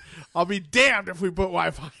in it. I'll be damned if we put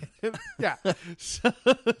Wi-Fi in it. Yeah. So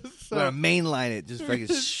we're going to mainline it just like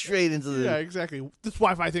straight into the... Yeah, exactly. This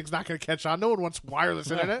Wi-Fi thing's not going to catch on. No one wants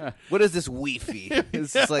wireless internet. What is this Wi-Fi?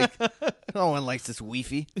 It's just like, no one likes this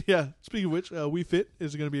Wi-Fi. Yeah. Speaking of which, Wii Fit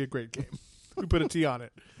is going to be a great game. We put a T on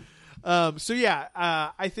it. I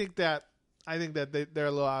think that they're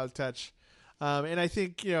a little out of touch. And I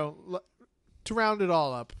think, to round it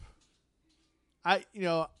all up,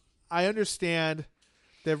 I understand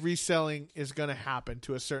that reselling is going to happen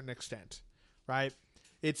to a certain extent, right?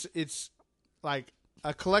 It's like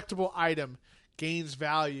a collectible item gains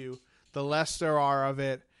value the less there are of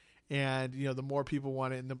it, and the more people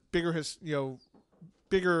want it, and the bigger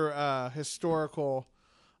historical.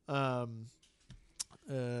 What's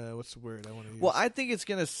the word I want to use? Well, I think it's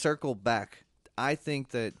going to circle back. I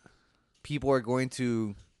think that people are going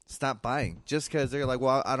to stop buying just because they're like,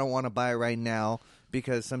 well, I don't want to buy it right now.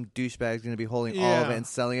 Because some douchebag's going to be holding all of it and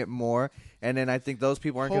selling it more, and then I think those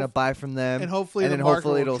people aren't going to buy from them, and hopefully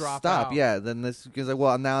it'll drop stop. Out. Yeah, then this because like,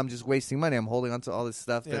 well, now I'm just wasting money. I'm holding onto all this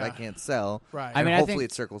stuff that I can't sell. Right. I mean, hopefully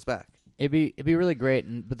it circles back. It'd be really great,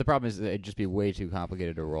 but the problem is that it'd just be way too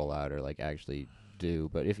complicated to roll out or like actually do.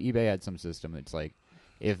 But if eBay had some system, it's like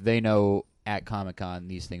if they know at Comic-Con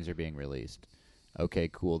these things are being released. Okay,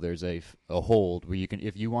 cool. There's a hold where you can,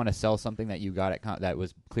 if you want to sell something that you got that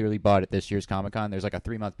was clearly bought at this year's Comic-Con, there's like a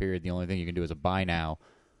 3-month period. The only thing you can do is a buy now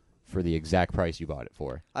for the exact price you bought it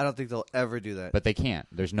for. I don't think they'll ever do that. But they can't.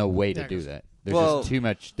 There's no way to do that. There's just too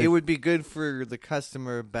much. It would be good for the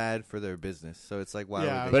customer, bad for their business. So it's like, why would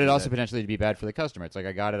they But do it also that? potentially be bad for the customer. It's like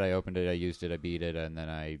I got it, I opened it, I used it, I beat it, and then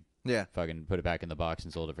I fucking put it back in the box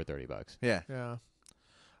and sold it for $30. Yeah. Yeah.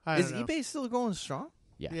 Is eBay still going strong?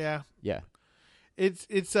 Yeah.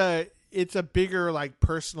 It's a bigger like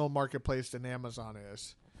personal marketplace than Amazon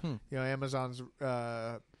is. Amazon's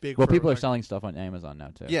big. Well, people are selling stuff on Amazon now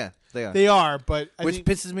too. Yeah, they are. They are, but which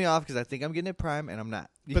pisses me off because I think I'm getting it Prime and I'm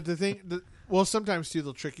not. But sometimes too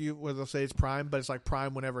they'll trick you where they'll say it's Prime, but it's like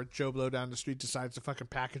Prime whenever Joe Blow down the street decides to fucking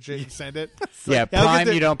package it and send it.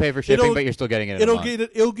 Prime you don't pay for shipping, but you're still getting it.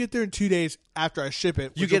 It'll get there in 2 days after I ship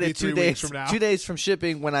it. You get it 2 days from now. 2 days from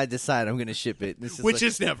shipping when I decide I'm going to ship it. Which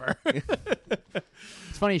is never.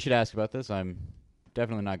 It's funny you should ask about this. I'm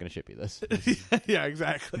definitely not going to ship you this. Yeah,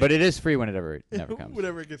 exactly. But it is free whenever it never comes.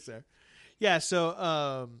 Whenever it gets there. Yeah,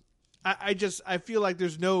 so I feel like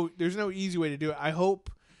there's no easy way to do it. I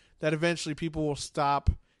hope that eventually people will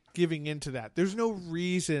stop giving into that. There's no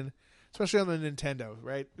reason, especially on the Nintendo,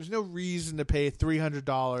 right? There's no reason to pay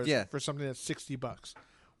 $300 for something that's $60.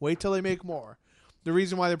 Wait till they make more. The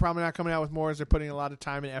reason why they're probably not coming out with more is they're putting a lot of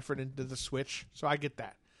time and effort into the Switch. So I get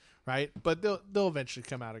that. Right, but they'll eventually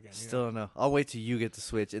come out again. Still don't know. I'll wait till you get the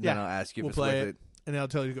Switch, and then I'll ask you if it's worth it. And I'll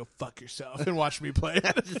tell you to go fuck yourself and watch me play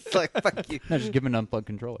it. Just like, fuck you. No, just give him an unplugged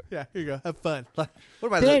controller. Yeah, here you go. Have fun. What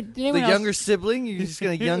am I, the younger sibling? You're just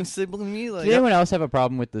going to young sibling me? Did anyone else have a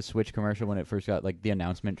problem with the Switch commercial when it first got, like, the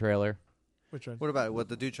announcement trailer? Which one? What about it? What,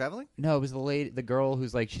 the dude traveling? No, it was the girl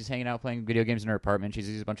who's, like, she's hanging out playing video games in her apartment. She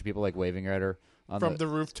sees a bunch of people, like, waving at her. From the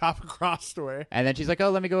rooftop across the way. And then she's like,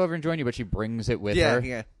 oh, let me go over and join you. But she brings it with her.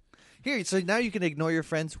 Yeah. Here, so now you can ignore your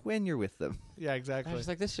friends when you're with them. Yeah, exactly. I was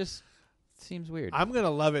like, this just seems weird. I'm gonna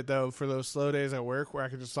love it though for those slow days at work where I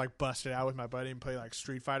can just like bust it out with my buddy and play like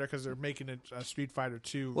Street Fighter because they're making a Street Fighter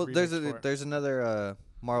 2. Well, there's another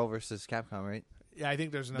Marvel vs. Capcom, right? Yeah, I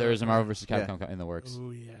think there's another. There is a Marvel vs. Capcom in the works.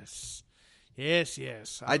 Oh yes,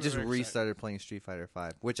 yes. I just restarted playing Street Fighter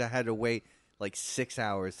 5, which I had to wait like 6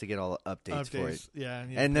 hours to get all the updates for it. Yeah,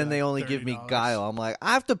 and then they only give me $30. Guile. I'm like,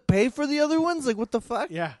 I have to pay for the other ones? Like, what the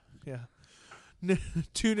fuck? Yeah.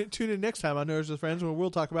 Tune in next time on Nerds with Friends where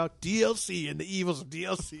we'll talk about DLC and the evils of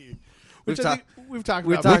DLC. Which we've talked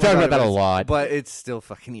about about that a lot. But it's still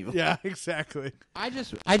fucking evil. Yeah, exactly. I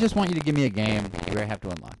just want you to give me a game where I have to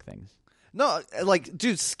unlock things. No, like,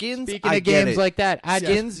 dude, skins. Speaking I of get games it. like that,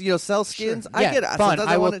 skins, sell skins. Sure. I get it. Fun. Sometimes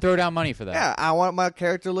I will wanna- throw down money for that. Yeah, I want my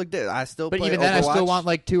character to look good. I still But play even then, I still Overwatch. want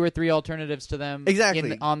like 2 or 3 alternatives to them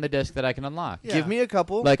Exactly. on the disc that I can unlock. Yeah. Give me a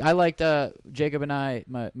couple. Like I liked Jacob and I,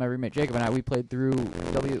 my roommate Jacob and I, we played through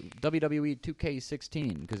WWE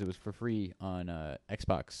 2K16 because it was for free on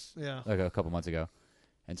Xbox like a couple months ago.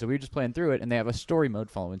 And so we were just playing through it, and they have a story mode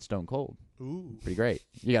following Stone Cold. Ooh. Pretty great.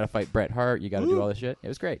 You got to fight Bret Hart. You got to do all this shit. It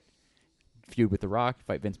was great. Feud with The Rock.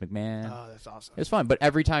 Fight Vince McMahon. Oh, that's awesome. It was fun. But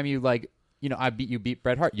every time you beat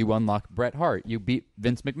Bret Hart, you unlock Bret Hart. You beat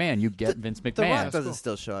Vince McMahon, you get Vince McMahon. The Rock That's doesn't cool.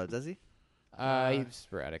 still show up, does he?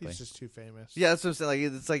 Sporadically. He's just too famous. Yeah, that's what I'm saying.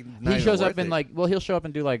 Like, it's like not He even shows up worth in it. he'll show up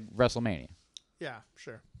and do like WrestleMania. Yeah,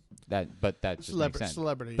 sure. That just makes sense.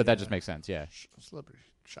 Celebrity. But that just makes sense. Yeah. Celebrity.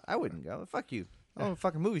 Shot. I wouldn't go. Fuck you. I'm a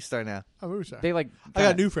fucking movie star now. I'm movie star. They like. I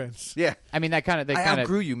got new friends. Yeah, I mean, that kind of. I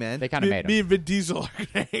outgrew you, man. They kind of made Me him. and Vin Diesel are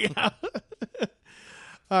gonna hang out.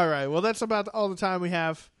 All right. Well, that's about all the time we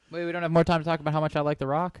have. Wait, we don't have more time to talk about how much I like The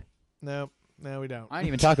Rock. No, we don't. I didn't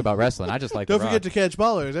even talk about wrestling. I just like. Don't The forget Rock. to catch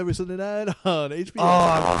Ballers every Sunday night on HBO. Oh,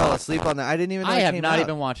 I fell asleep on that. I didn't even know I it have came not out.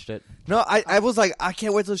 even watched it. No, I was like, I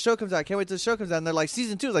can't wait till the show comes out. And they're like,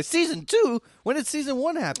 season 2. I was like, season 2? When did season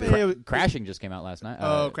 1 happen? Yeah, Crashing just came out last night.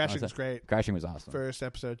 Crashing was great. Crashing was awesome. First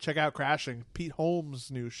episode. Check out Crashing, Pete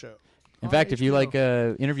Holmes' new show. In on fact, if you HBO. like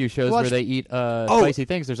interview shows Watch- where they eat spicy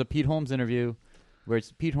things, there's a Pete Holmes interview where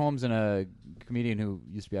it's Pete Holmes and a comedian who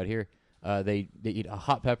used to be out here. They eat a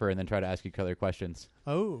hot pepper and then try to ask each other questions,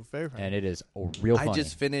 Oh, very funny. and it is real funny. I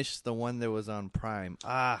just finished the one that was on Prime.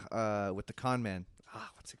 With the con man.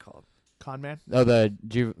 What's it called? Con Man. was it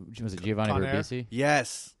Giovanni Con Air? Ribisi?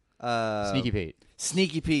 Yes. Sneaky Pete.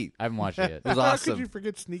 Sneaky Pete. I haven't watched it yet. It was How awesome. could you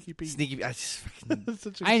forget Sneaky Pete? Sneaky. I just fucking,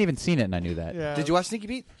 Such a- I ain't even seen it, and I knew that. yeah. Did you watch Sneaky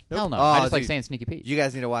Pete? Hell no. Oh, I just like dude. saying Sneaky Pete. You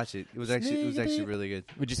guys need to watch it. It was actually Sneaky Pete. really good.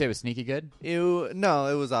 Would you say it was sneaky good? No,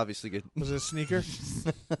 it was obviously good. Was it a sneaker?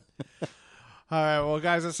 All right, well,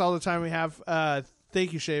 guys, that's all the time we have.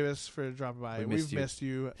 Thank you, Shavis, for dropping by. We We've missed you. missed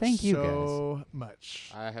you. Thank you, so much.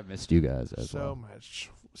 I have missed you guys as So well. much.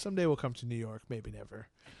 Someday we'll come to New York. Maybe never.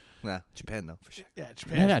 Nah, Japan though for sure. Yeah,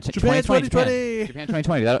 Japan. No, Japan 2020. Japan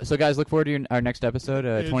 2020. So, guys, look forward to our next episode,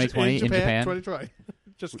 2020 in Japan. 2020.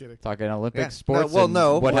 Just kidding. Talking Olympics, Yeah. sports. Well, and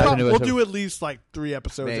no. what We'll, happened to we'll us. do at least like 3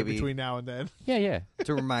 episodes in Maybe. between now and then. Yeah.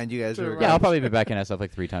 To remind you guys. To we were remind- Yeah, gone. I'll probably be back in SF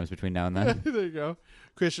like 3 times between now and then. There you go.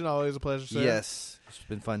 Christian, always a pleasure, sir. Yes, it's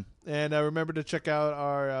been fun. And remember to check out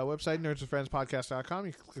our website, nerdswithfriendspodcast.com.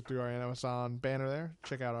 You can click through our Amazon banner there.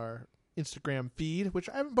 Check out our Instagram feed, which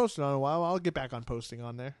I haven't posted on in a while. I'll get back on posting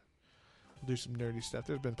on there. We'll do some nerdy stuff.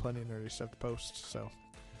 There's been plenty of nerdy stuff to post. So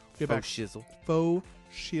get back. Shizzle. Faux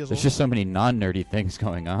shizzle. There's just so many non-nerdy things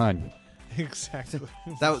going on. Exactly.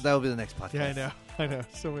 That will be the next podcast. Yeah, I know.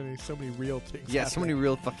 So many real things. Yeah, so many happening.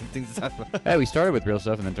 real fucking things to talk about. Hey, we started with real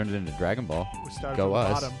stuff and then turned it into Dragon Ball. We started Go from the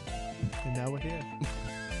us. bottom, and now we're here.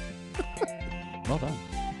 Well done.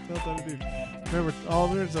 Well done, dude. Remember, all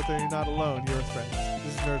nerds out there, you're not alone. You're with friends.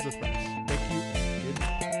 This is Nerds with Friends. Thank you. Good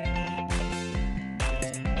night.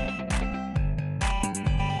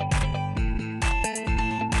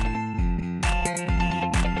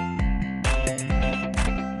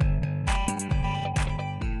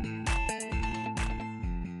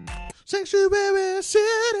 Sanctuary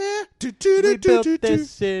City. Do, do, do, We do, built do, do. this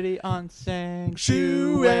city on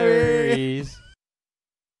sanctuaries.